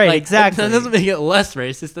 Right, like, exactly. That doesn't make it less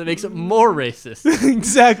racist, that makes it more racist.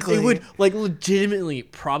 Exactly. It would like legitimately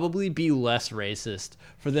probably be less racist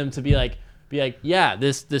for them to be like, be like, yeah,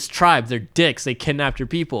 this tribe, they're dicks. They kidnapped your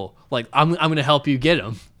people. Like, I'm gonna help you get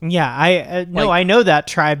them. Yeah, I know that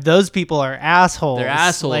tribe. Those people are assholes. They're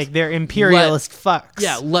assholes. Like, they're imperialist fucks.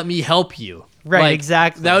 Yeah, let me help you. Right, like,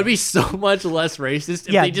 exactly. That would be so much less racist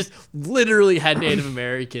if they just literally had Native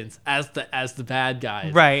Americans as the bad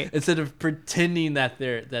guys, right? Instead of pretending that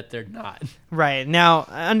they're not. Right. Now,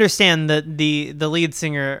 I understand that the lead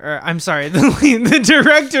singer, or I'm sorry, the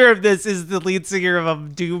director of this is the lead singer of a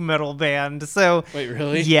doom metal band. So wait,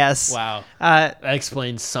 really? Yes. Wow. That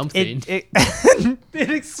explains something. It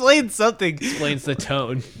explains something. Explains the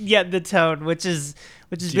tone. Yeah, the tone, which is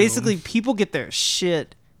basically people get their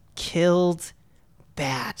shit killed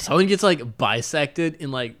bad. Someone gets like bisected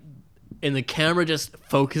and the camera just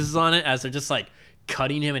focuses on it as they're just like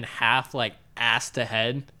cutting him in half, like ass to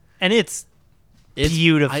head, and it's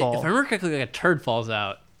beautiful. If I remember correctly, like a turd falls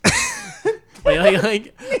out.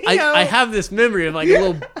 I have this memory of like a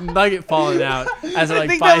little nugget falling out as I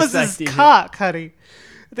think that was his cock, honey.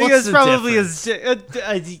 I think What's that's probably his. At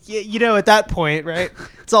that point, right?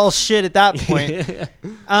 It's all shit at that point.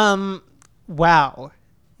 Wow.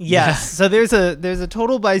 Yes. Yeah. So there's a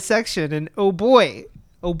total bisection, and oh boy.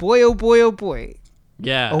 Yeah.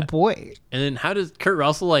 Oh boy. And then how does Kurt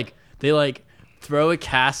Russell they throw a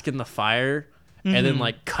cask in the fire and then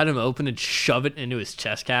like cut him open and shove it into his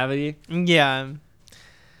chest cavity? Yeah.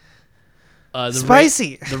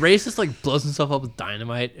 Spicy. The racist like blows himself up with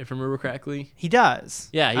dynamite, if I remember correctly. He does.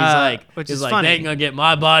 Yeah, which is is like, funny. they ain't gonna get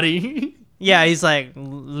my body. Yeah, he's like,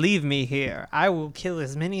 leave me here. I will kill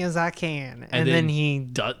as many as I can. And then he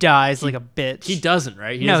dies like a bitch. He doesn't,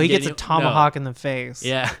 right? He gets a tomahawk in the face.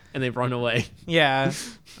 Yeah, and they run away. Yeah,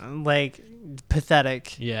 like,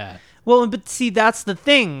 pathetic. Yeah. Well, but see, that's the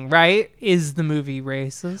thing, right? Is the movie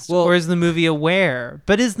racist? Or is the movie aware?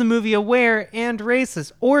 But is the movie aware and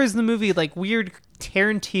racist? Or is the movie like weird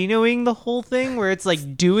Tarantinoing the whole thing where it's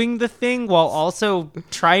like doing the thing while also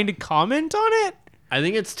trying to comment on it? I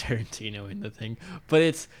think it's Tarantino in the thing, but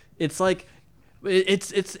it's like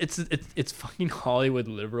it's fucking Hollywood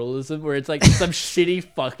liberalism where it's like some shitty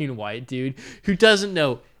fucking white dude who doesn't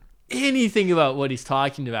know anything about what he's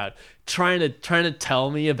talking about trying to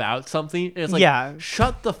tell me about something, and it's like,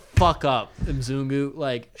 shut the fuck up, Mzungu,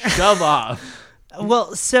 like shove off.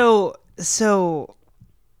 Well, so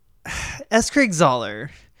S. Craig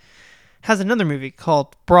Zoller has another movie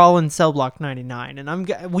called Brawl in Cell Block 99,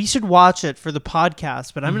 and we should watch it for the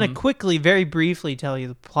podcast, but I'm going to quickly, very briefly tell you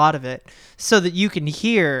the plot of it so that you can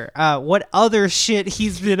hear what other shit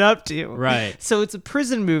he's been up to. Right. So it's a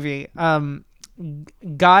prison movie.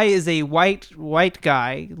 Guy is a white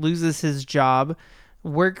guy, loses his job,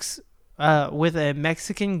 works with a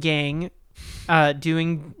Mexican gang,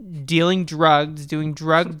 dealing drugs, doing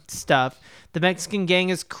drug stuff. The Mexican gang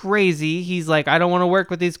is crazy. He's like, I don't want to work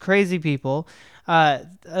with these crazy people.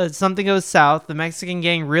 Something goes south. The Mexican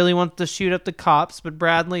gang really wants to shoot up the cops, but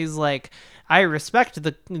Bradley's like, I respect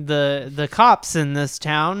the cops in this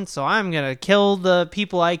town, so I'm gonna kill the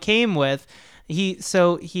people I came with.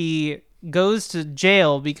 He goes to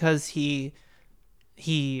jail because he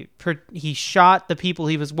shot the people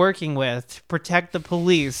he was working with to protect the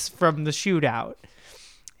police from the shootout.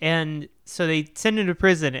 And so they send him to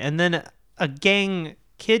prison, and then a gang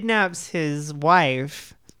kidnaps his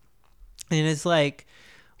wife and is like,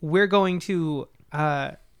 we're going to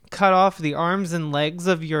cut off the arms and legs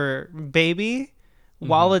of your baby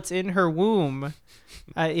while it's in her womb.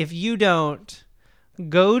 If you don't,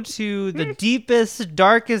 go to the deepest,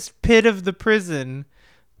 darkest pit of the prison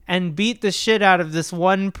and beat the shit out of this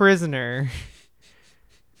one prisoner.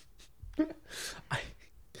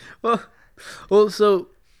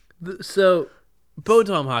 So Bone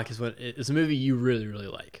Tomahawk is a movie you really, really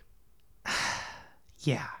like.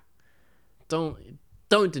 Yeah. Don't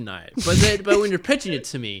deny it. But when you're pitching it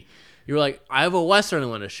to me, you were like, I have a Western I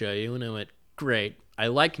want to show you. And I went, great. I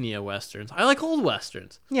like neo-Westerns. I like old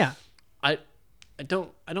Westerns. Yeah. I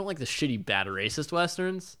don't like the shitty bad racist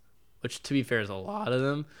Westerns, which to be fair is a lot of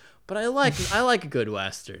them. But I like a good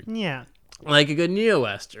Western. Yeah. I like a good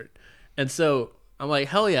neo-Western. And so I'm like,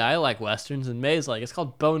 hell yeah, I like Westerns. And May's like, it's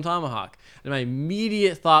called Bone Tomahawk. And my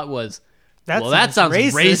immediate thought was, that sounds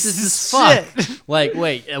racist as fuck. Like,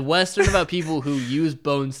 wait, a Western about people who use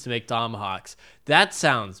bones to make tomahawks. That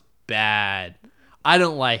sounds bad. I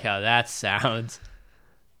don't like how that sounds.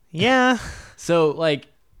 Yeah. So, like,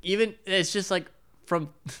 even, it's just like from...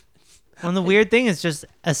 Well, the weird thing is just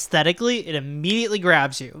aesthetically, it immediately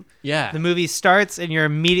grabs you. Yeah. The movie starts and you're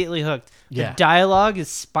immediately hooked. Yeah. The dialogue is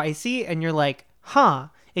spicy and you're like, huh.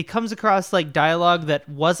 It comes across like dialogue that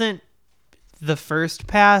wasn't the first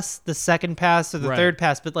pass, the second pass, or the third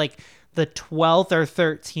pass, but like the 12th or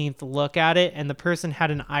 13th look at it, and the person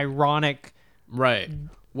had an ironic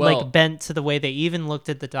bent to the way they even looked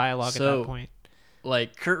at the dialogue at that point.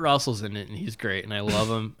 Like, Kurt Russell's in it, and he's great, and I love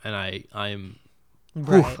him, and I'm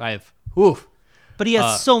right. But he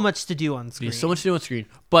has so much to do on screen.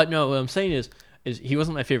 But no, what I'm saying is he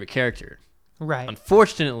wasn't my favorite character. Right.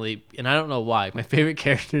 Unfortunately, and I don't know why, my favorite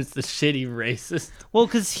character is the shitty racist. Well,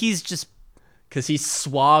 because he's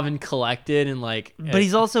suave and collected and like... But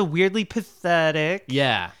he's also weirdly pathetic.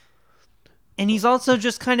 Yeah. And he's also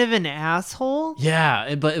just kind of an asshole.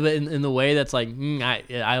 Yeah, but in the way that's like,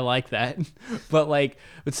 I like that. but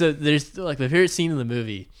so there's like my favorite scene in the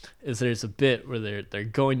movie is there's a bit where they're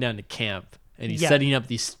going down to camp and he's setting up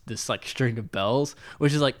this like string of bells,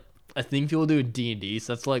 which is like a thing people do in D&D.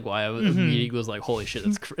 So that's like why I was immediately was like, holy shit,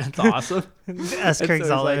 that's awesome. As Craig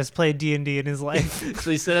Zoller has played D&D in his life.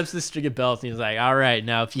 So he set up this string of bells and he's like, all right,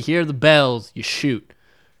 now if you hear the bells, you shoot,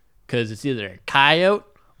 because it's either a coyote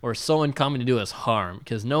or someone coming to do us harm,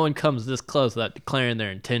 because no one comes this close without declaring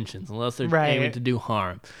their intentions unless they're aiming to do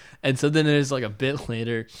harm. And so then there's like a bit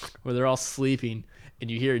later where they're all sleeping and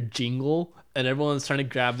you hear a jingle and everyone's trying to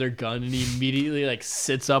grab their gun and he immediately like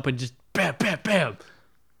sits up and just bam, bam, bam,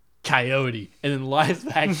 coyote, and then lies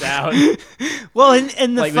back down. Well,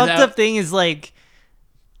 and the fucked up thing is like,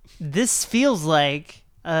 this feels like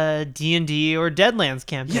a D&D or Deadlands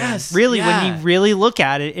campaign. Yes. Really, when you really look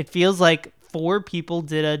at it, it feels like 4 people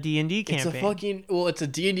did a D&D campaign. It's a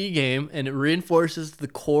D&D game, and it reinforces the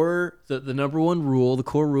core, the number one rule, the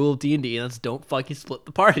core rule of D&D, and that's don't fucking split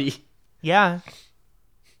the party. Yeah.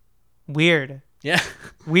 Weird. Yeah.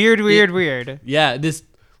 Weird. Yeah, this,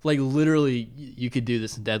 like, literally, you could do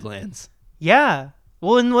this in Deadlands. Yeah.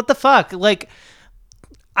 Well, and what the fuck? Like,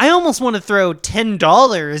 I almost want to throw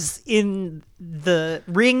 $10 in the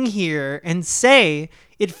ring here and say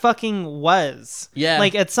it fucking was. Yeah.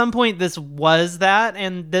 Like, at some point, this was that,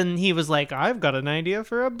 and then he was like, I've got an idea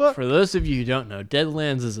for a book. For those of you who don't know,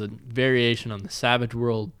 Deadlands is a variation on the Savage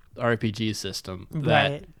World RPG system.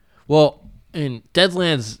 Right. Well, in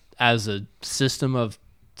Deadlands, as a system of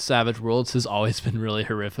Savage Worlds, has always been really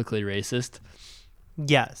horrifically racist.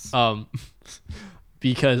 Yes.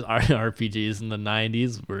 Because our RPGs in the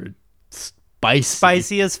 90s were spicy.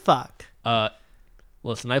 Spicy as fuck.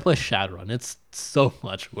 Listen, I play Shadowrun. It's so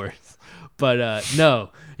much worse. But no.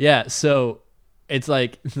 Yeah, so it's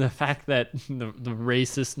like the fact that the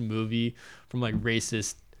racist movie from like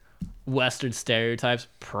racist Western stereotypes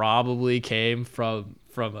probably came from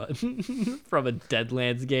a from a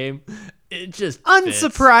Deadlands game. It just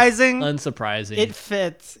unsurprising. It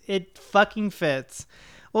fits. It fucking fits.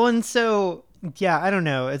 Well, and so yeah, I don't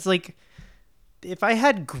know. It's like if I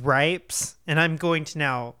had gripes, and I'm going to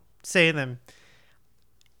now say them.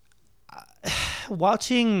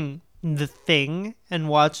 Watching The Thing and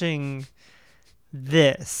watching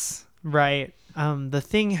this, right? The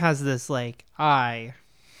Thing has this like eye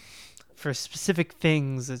for specific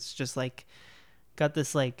things. It's just like got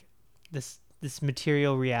this like this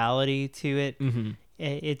material reality to it. Mm-hmm.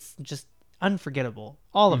 It's just unforgettable.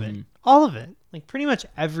 All of it. Like pretty much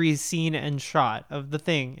every scene and shot of The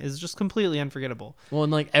Thing is just completely unforgettable. Well,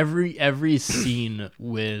 and like every scene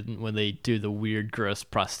when they do the weird, gross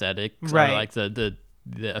prosthetics, right? Or like the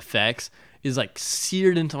effects is like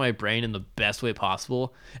seared into my brain in the best way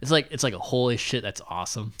possible. It's like a holy shit, that's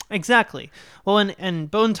awesome. Exactly. Well, and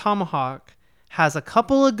Bone Tomahawk has a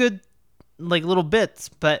couple of good like little bits,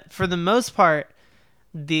 but for the most part,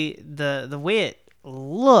 the way it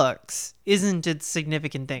looks isn't its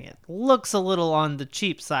significant thing. It looks a little on the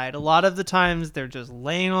cheap side. A lot of the times they're just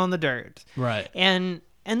laying on the dirt. Right. And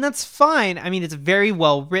that's fine. I mean, it's very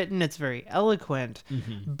well written. It's very eloquent.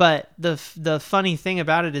 Mm-hmm. But the funny thing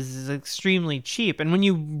about it is it's extremely cheap. And when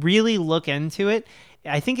you really look into it,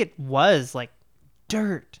 I think it was like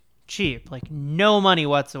dirt cheap, like no money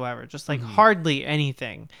whatsoever, just like hardly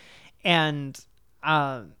anything. And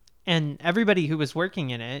everybody who was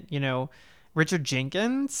working in it, you know, Richard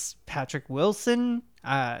Jenkins, Patrick Wilson,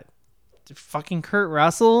 fucking Kurt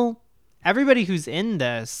Russell, everybody who's in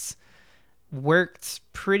this worked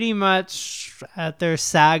pretty much at their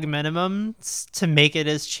SAG minimums to make it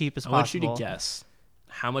as cheap as possible. I want you to guess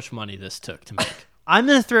how much money this took to make. I'm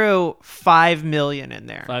going to throw $5 million in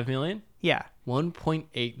there. $5 million? Yeah.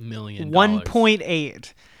 $1.8 million.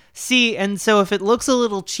 1.8. See, and so if it looks a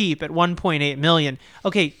little cheap at 1.8 million,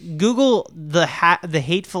 okay, Google the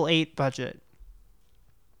Hateful Eight budget.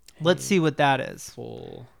 Let's see what that is.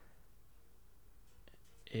 Hateful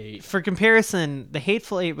Eight. For comparison, the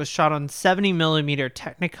Hateful Eight was shot on 70 millimeter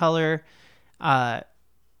Technicolor, the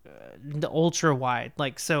ultra wide.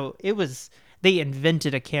 Like, so it was. They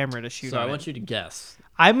invented a camera to shoot. So on I want you to guess.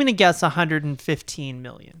 I'm going to guess 115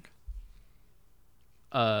 million.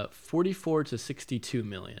 44 to 62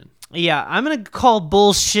 million. Yeah, I'm going to call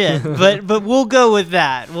bullshit, but we'll go with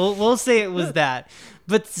that. We'll say it was that.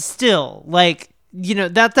 But still, like, you know,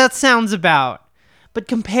 that sounds about. But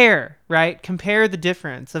compare, right? Compare the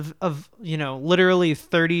difference of you know, literally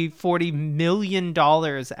 30-40 million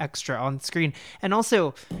dollars extra on screen. And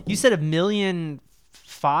also, you said $1.5 million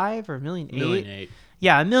or $1.8 million? $1.8 million.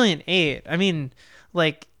 Yeah, $1.8 million. I mean,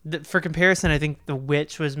 like, for comparison, I think The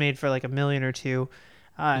Witch was made for like $1 million or $2 million.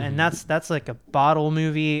 And that's like a bottle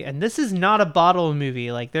movie. And this is not a bottle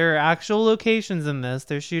movie. Like, there are actual locations in this.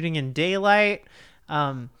 They're shooting in daylight.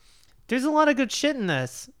 There's a lot of good shit in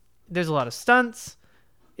this. There's a lot of stunts.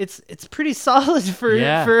 It's pretty solid for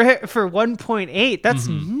 1.8. That's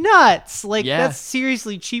nuts. Like, that's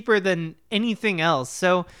seriously cheaper than anything else.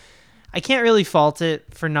 So I can't really fault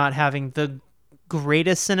it for not having the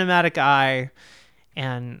greatest cinematic eye.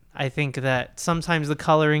 And I think that sometimes the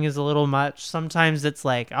coloring is a little much. Sometimes it's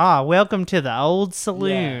like, welcome to the old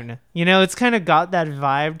saloon. Yeah. You know, it's kind of got that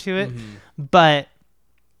vibe to it. But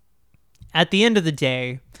at the end of the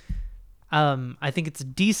day, I think it's a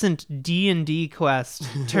decent D&D quest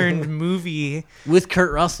turned movie with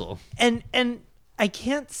Kurt Russell. And I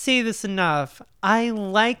can't say this enough. I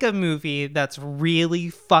like a movie that's really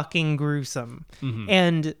fucking gruesome.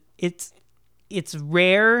 And it's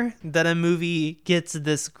rare that a movie gets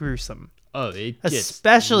this gruesome. Oh, it gets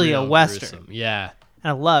especially a Western. Gruesome. Yeah. And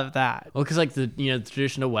I love that. Well, because like the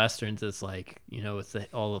traditional Westerns, it's like, you know, with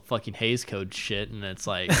all the fucking Hays Code shit, and it's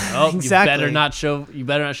like, exactly. you better not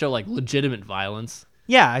show like legitimate violence.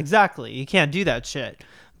 Yeah, exactly. You can't do that shit.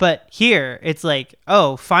 But here, it's like,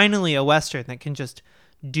 finally a Western that can just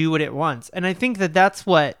do what it wants. And I think that that's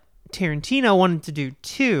what Tarantino wanted to do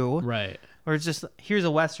too. Right. Or it's just, here's a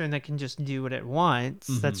Western that can just do what it wants.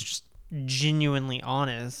 That's just genuinely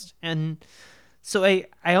honest. And so I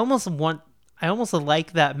almost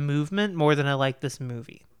like that movement more than I like this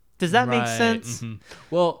movie. Does that make sense?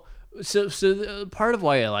 Well, so part of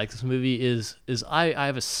why I like this movie is I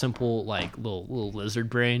have a simple like little lizard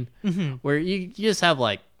brain where you just have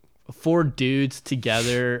like 4 dudes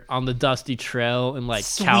together on the dusty trail in like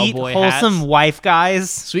cowboy hats.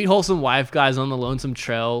 Sweet wholesome wife guys on the lonesome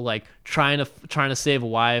trail, like trying to save a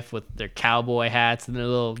wife with their cowboy hats and their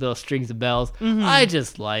little strings of bells. I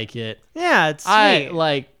just like it. Yeah, it's sweet.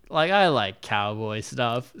 I like cowboy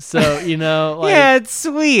stuff. So, you know, like, yeah, it's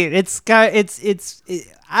sweet.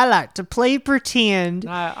 I like to play pretend.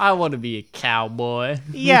 I want to be a cowboy.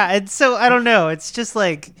 Yeah, and so I don't know. It's just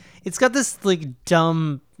like, it's got this like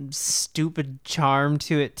dumb, stupid charm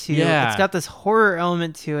to it too. Yeah. It's got this horror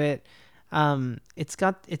element to it. It's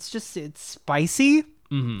spicy.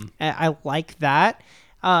 I like that.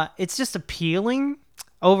 It's just appealing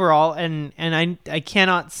overall, and I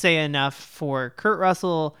cannot say enough for Kurt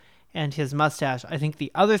Russell and his mustache. I think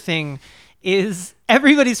the other thing is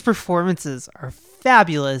everybody's performances are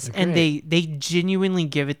fabulous, and they genuinely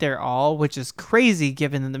give it their all, which is crazy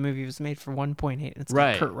given that the movie was made for 1.8 and it's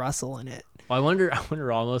got Kurt Russell in it. Well, I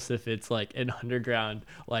wonder almost if it's like an underground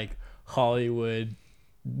like Hollywood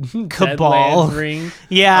cabal ring.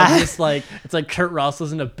 Yeah, just like it's like Kurt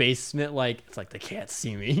Russell's in a basement, like it's like they can't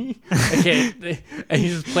see me. And he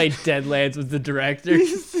just played Deadlands with the director.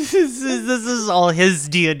 This is all his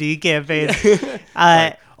D&D campaign.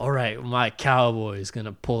 Like, all right, my cowboy is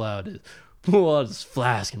gonna pull out his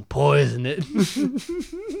flask and poison it.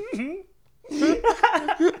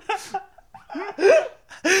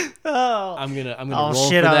 I'm gonna roll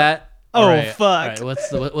for that. Oh, right, fuck. All right, what's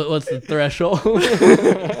the threshold?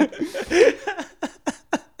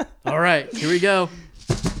 All right, here we go.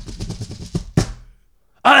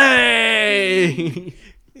 Hey!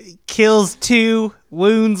 Kills 2,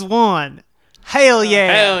 wounds 1. Hell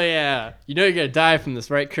yeah. Hell yeah. You know you're going to die from this,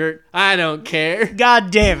 right, Kurt? I don't care.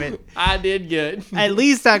 God damn it. I did good. At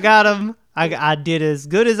least I got him. I did as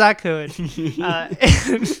good as I could.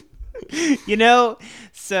 You know,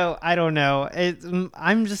 so I don't know.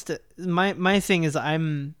 I'm just my thing is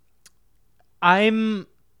I'm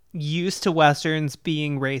used to Westerns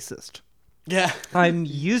being racist. Yeah. I'm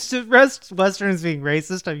used to Westerns being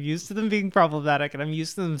racist. I'm used to them being problematic, and I'm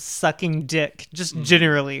used to them sucking dick just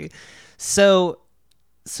generally. So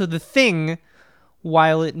the Thing,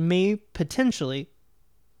 while it may potentially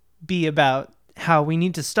be about how we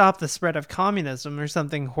need to stop the spread of communism or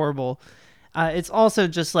something horrible, it's also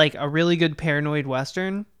just like a really good paranoid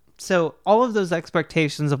Western. So all of those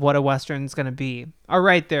expectations of what a Western is going to be are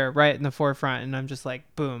right there, right in the forefront. And I'm just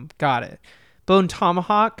like, boom, got it. Bone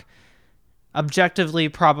Tomahawk, objectively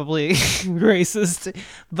probably racist,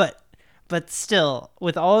 but still,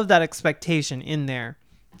 with all of that expectation in there,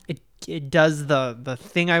 it does the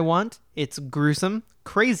thing I want. It's gruesome,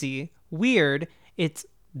 crazy, weird. It's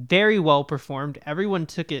very well performed. Everyone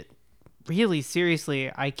took it really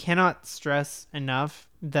seriously. I cannot stress enough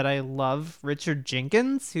that I love Richard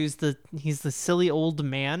Jenkins, he's the silly old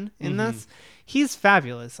man in this. He's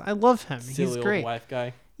fabulous. I love him. He's great. Old wife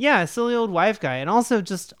guy. Yeah, silly old wife guy, and also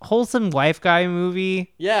just wholesome wife guy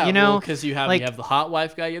movie. Yeah, you know, because you have the hot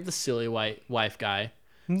wife guy, you have the silly wife guy.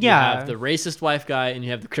 Yeah, you have the racist wife guy, and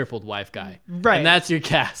you have the crippled wife guy. Right, and that's your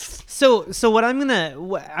cast. So what I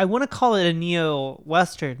want to call it a neo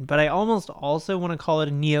western, but I almost also want to call it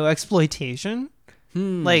a neo exploitation.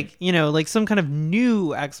 Like, you know, like some kind of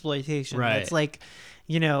new exploitation. Right. It's like,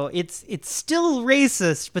 you know, it's still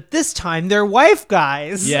racist, but this time they're wife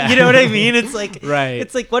guys. Yeah. You know what I mean? It's like, right.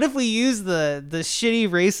 It's like, what if we use the shitty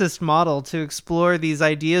racist model to explore these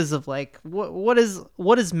ideas of like, what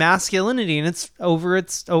is masculinity, and it's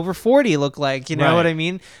over 40 look like, you know right. what I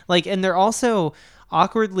mean? Like, and they're also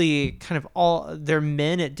awkwardly kind of they're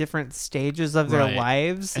men at different stages of their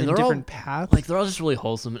lives and different paths. Like, they're all just really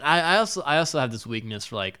wholesome. I also have this weakness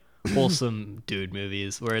for like wholesome dude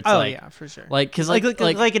movies where it's yeah, for sure. Like, because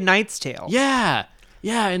like A Knight's Tale. Yeah,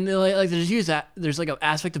 and there's like an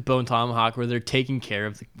aspect of Bone Tomahawk where they're taking care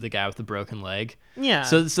of the guy with the broken leg. Yeah.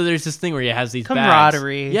 So there's this thing where he has these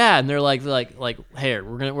camaraderie. Bags. Yeah, and they're like hey,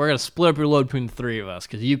 we're gonna split up your load between the three of us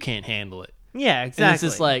because you can't handle it. Yeah, exactly. And it's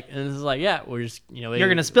just like yeah, we're just you're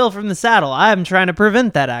gonna spill from the saddle. I'm trying to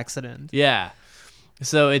prevent that accident. Yeah.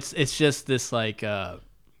 So it's just this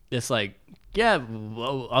yeah,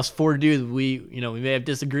 well, us four dudes, we may have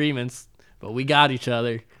disagreements, but we got each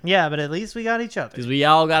other. Yeah, but at least we got each other. Because we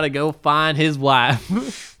all got to go find his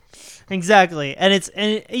wife. Exactly. And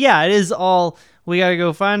it is all, we got to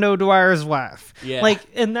go find O'Dwyer's wife. Yeah. Like,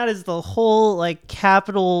 and that is the whole, like,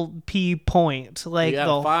 capital P point. Like, we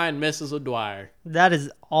got to find Mrs. O'Dwyer. That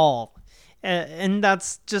is all. And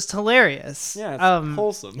that's just hilarious. Yeah, it's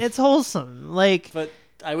wholesome. It's wholesome. Like, but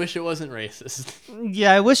I wish it wasn't racist.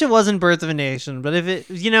 Yeah, I wish it wasn't Birth of a Nation, but if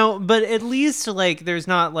it, but at least like there's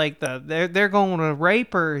not like they're going to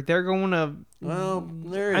rape her, they're going to. Well,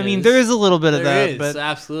 there is a little bit of that, but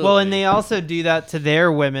absolutely. Well, and they also do that to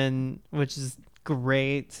their women, which is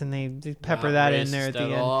great, and they pepper not that in there at the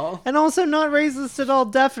end, all. And also not racist at all.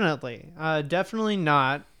 Definitely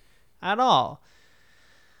not at all.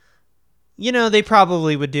 You know, they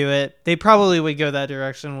probably would do it. They probably would go that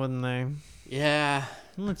direction, wouldn't they? Yeah.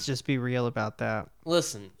 Let's just be real about that.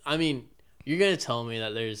 Listen, I mean, you're going to tell me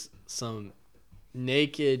that there's some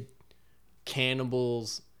naked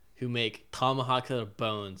cannibals who make tomahawks out of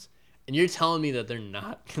bones, and you're telling me that they're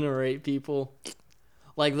not going to rape people?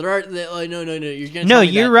 Like, no, you're going to tell me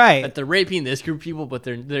you're right. That they're raping this group of people, but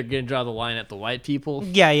they're going to draw the line at the white people?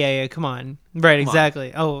 Yeah, come on. Right, come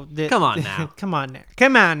exactly. On. Come on now. Come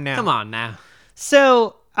on now.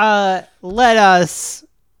 So, let us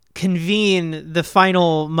convene the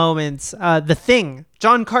final moments. The Thing,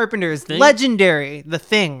 John Carpenter's legendary The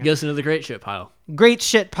Thing, goes into the great shit pile. Great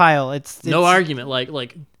shit pile. It's no argument.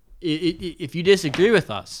 Like if you disagree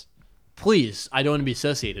with us, please, I don't want to be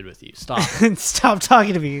associated with you. Stop. Stop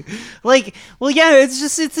talking to me. Like, well, yeah,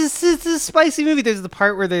 it's a spicy movie. There's the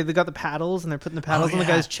part where they got the paddles and they're putting the paddles on the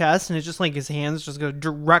guy's chest, and it's just like his hands just go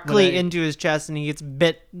directly into his chest, and he gets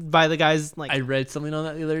bit by the guy's like. I read something on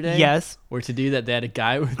that the other day. Yes. Where to do that, they had a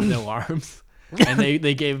guy with no arms, and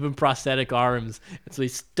they gave him prosthetic arms, and so he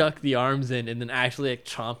stuck the arms in, and then actually like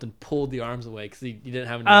chomped and pulled the arms away because he didn't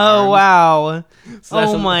have any arms. Oh wow!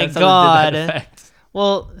 So my god!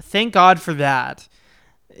 Well, thank God for that.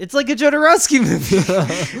 It's like a Jodorowsky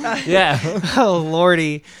movie. Yeah. Oh,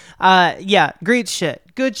 lordy. Yeah, great shit.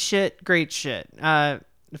 Good shit, great shit.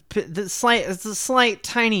 It's a slight,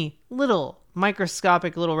 tiny, little,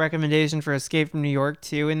 microscopic little recommendation for Escape from New York,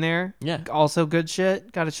 too, in there. Yeah. Also good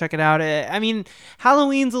shit. Gotta check it out. I mean,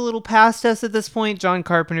 Halloween's a little past us at this point. John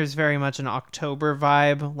Carpenter's very much an October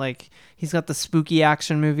vibe. Like, he's got the spooky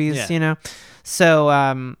action movies, you know?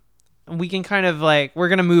 So, we can kind of like, we're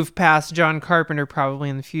going to move past John Carpenter probably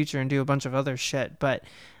in the future and do a bunch of other shit. But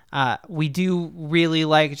we do really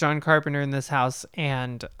like John Carpenter in this house,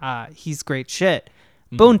 and he's great shit.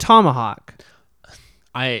 Bone Tomahawk.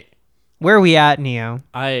 Where are we at, Neo?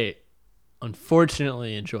 I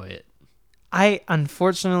unfortunately enjoy it. I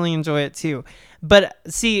unfortunately enjoy it too. But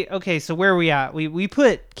see, okay, so where are we at? We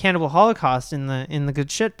put Cannibal Holocaust in the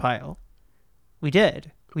good shit pile. We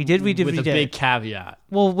did. With a big caveat.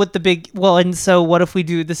 And so what if we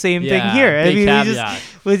do the same thing here? I mean,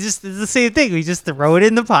 it's the same thing. We just throw it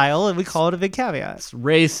in the pile and we call it a big caveat. It's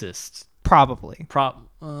racist. Probably.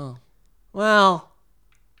 Well,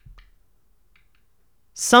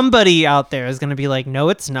 somebody out there is going to be like, no,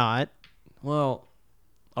 it's not. Well,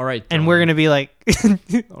 all right. Dylan. And we're going to be like,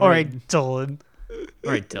 all right, Dylan.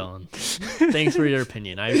 All right, Dylan. Thanks for your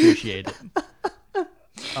opinion. I appreciate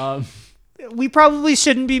it. We probably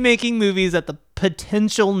shouldn't be making movies at the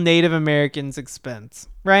potential Native Americans' expense,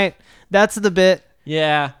 right? That's the bit.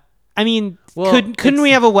 Yeah. I mean, couldn't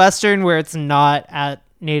we have a Western where it's not at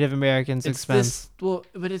Native Americans' expense?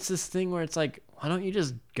 But it's this thing where it's like, why don't you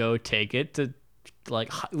just go take it to,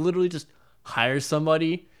 like, literally just hire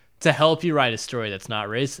somebody to help you write a story that's not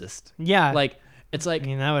racist? Yeah. Like, it's like, I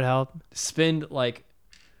mean, that would help. Spend, like,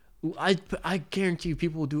 I guarantee you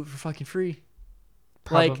people will do it for fucking free.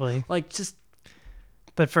 Probably. Like just.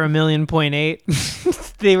 But for $1.8 million,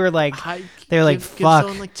 they were like, fuck. Give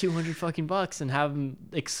someone like $200 and have them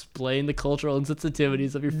explain the cultural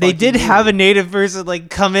insensitivities of your. They did movie. Have a Native person like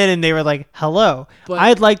come in and they were like, "Hello, but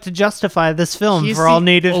I'd like to justify this film for all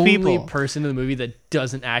Native people." He's the only person in the movie that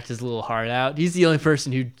doesn't act his little heart out. He's the only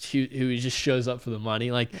person who just shows up for the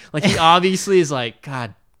money. Like he obviously is like,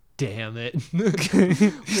 God damn it.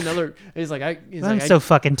 I'm so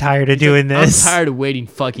fucking tired of doing this. I'm tired of waiting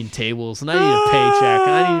fucking tables and I need a paycheck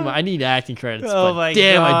and I need acting credits. Oh, but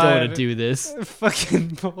damn, God. I don't want to do this. Fucking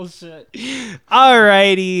bullshit.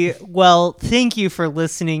 Alrighty. Well, thank you for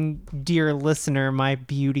listening, dear listener, my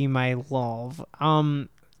beauty, my love.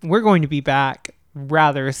 We're going to be back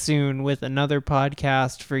rather soon with another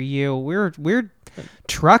podcast for you. We're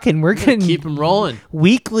trucking. We're gonna keep them rolling.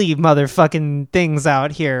 Weekly motherfucking things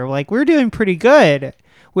out here. Like, we're doing pretty good.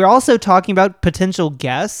 We're also talking about potential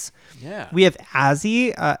guests. Yeah. We have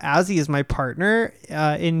Azzy. Azzy is my partner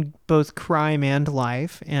in both crime and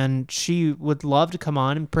life, and she would love to come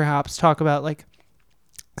on and perhaps talk about like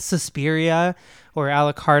Suspiria or a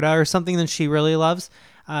la carta or something that she really loves.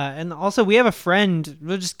 And also we have a friend,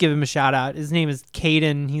 we'll just give him a shout out. His name is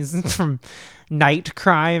Caden. He's from Night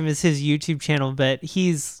Crime is his YouTube channel, but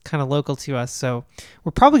he's kind of local to us. So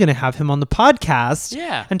we're probably going to have him on the podcast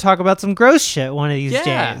and talk about some gross shit one of these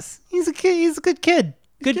days. He's a kid. He's a good kid.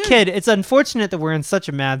 Good kid. It's unfortunate that we're in such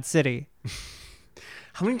a mad city.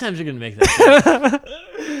 How many times are you going to make that?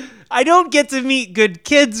 I don't get to meet good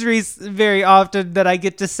kids very often that I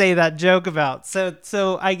get to say that joke about.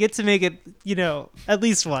 So I get to make it, at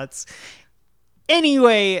least once.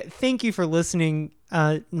 Anyway, thank you for listening,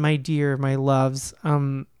 my dear, my loves.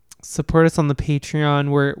 Support us on the Patreon.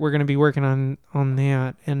 We're going to be working on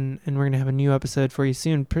that, and we're going to have a new episode for you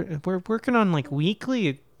soon. We're working on like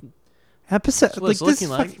weekly episodes. Like, this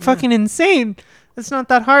is fucking insane. It's not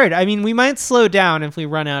that hard. I mean, we might slow down if we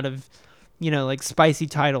run out of like spicy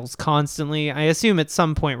titles constantly. I assume at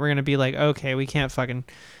some point we're going to be like, okay, we can't fucking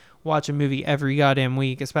watch a movie every goddamn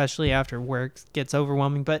week, especially after work gets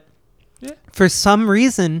overwhelming. But for some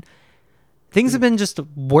reason, things have been just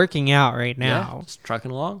working out right now. Yeah, just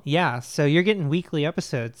trucking along. Yeah, so you're getting weekly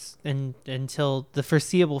episodes until the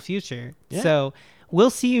foreseeable future. Yeah. So we'll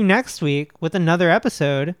see you next week with another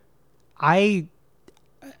episode. I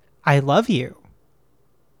love you.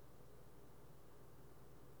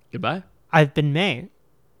 Goodbye. I've been May.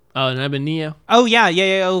 Oh, and I've been Neo. Oh, yeah.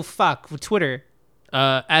 Oh, fuck. Twitter.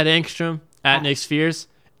 At Angstrom, at Nick Spheres,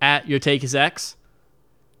 at Your Take Is X.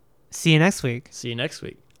 See you next week. See you next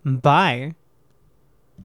week. Bye.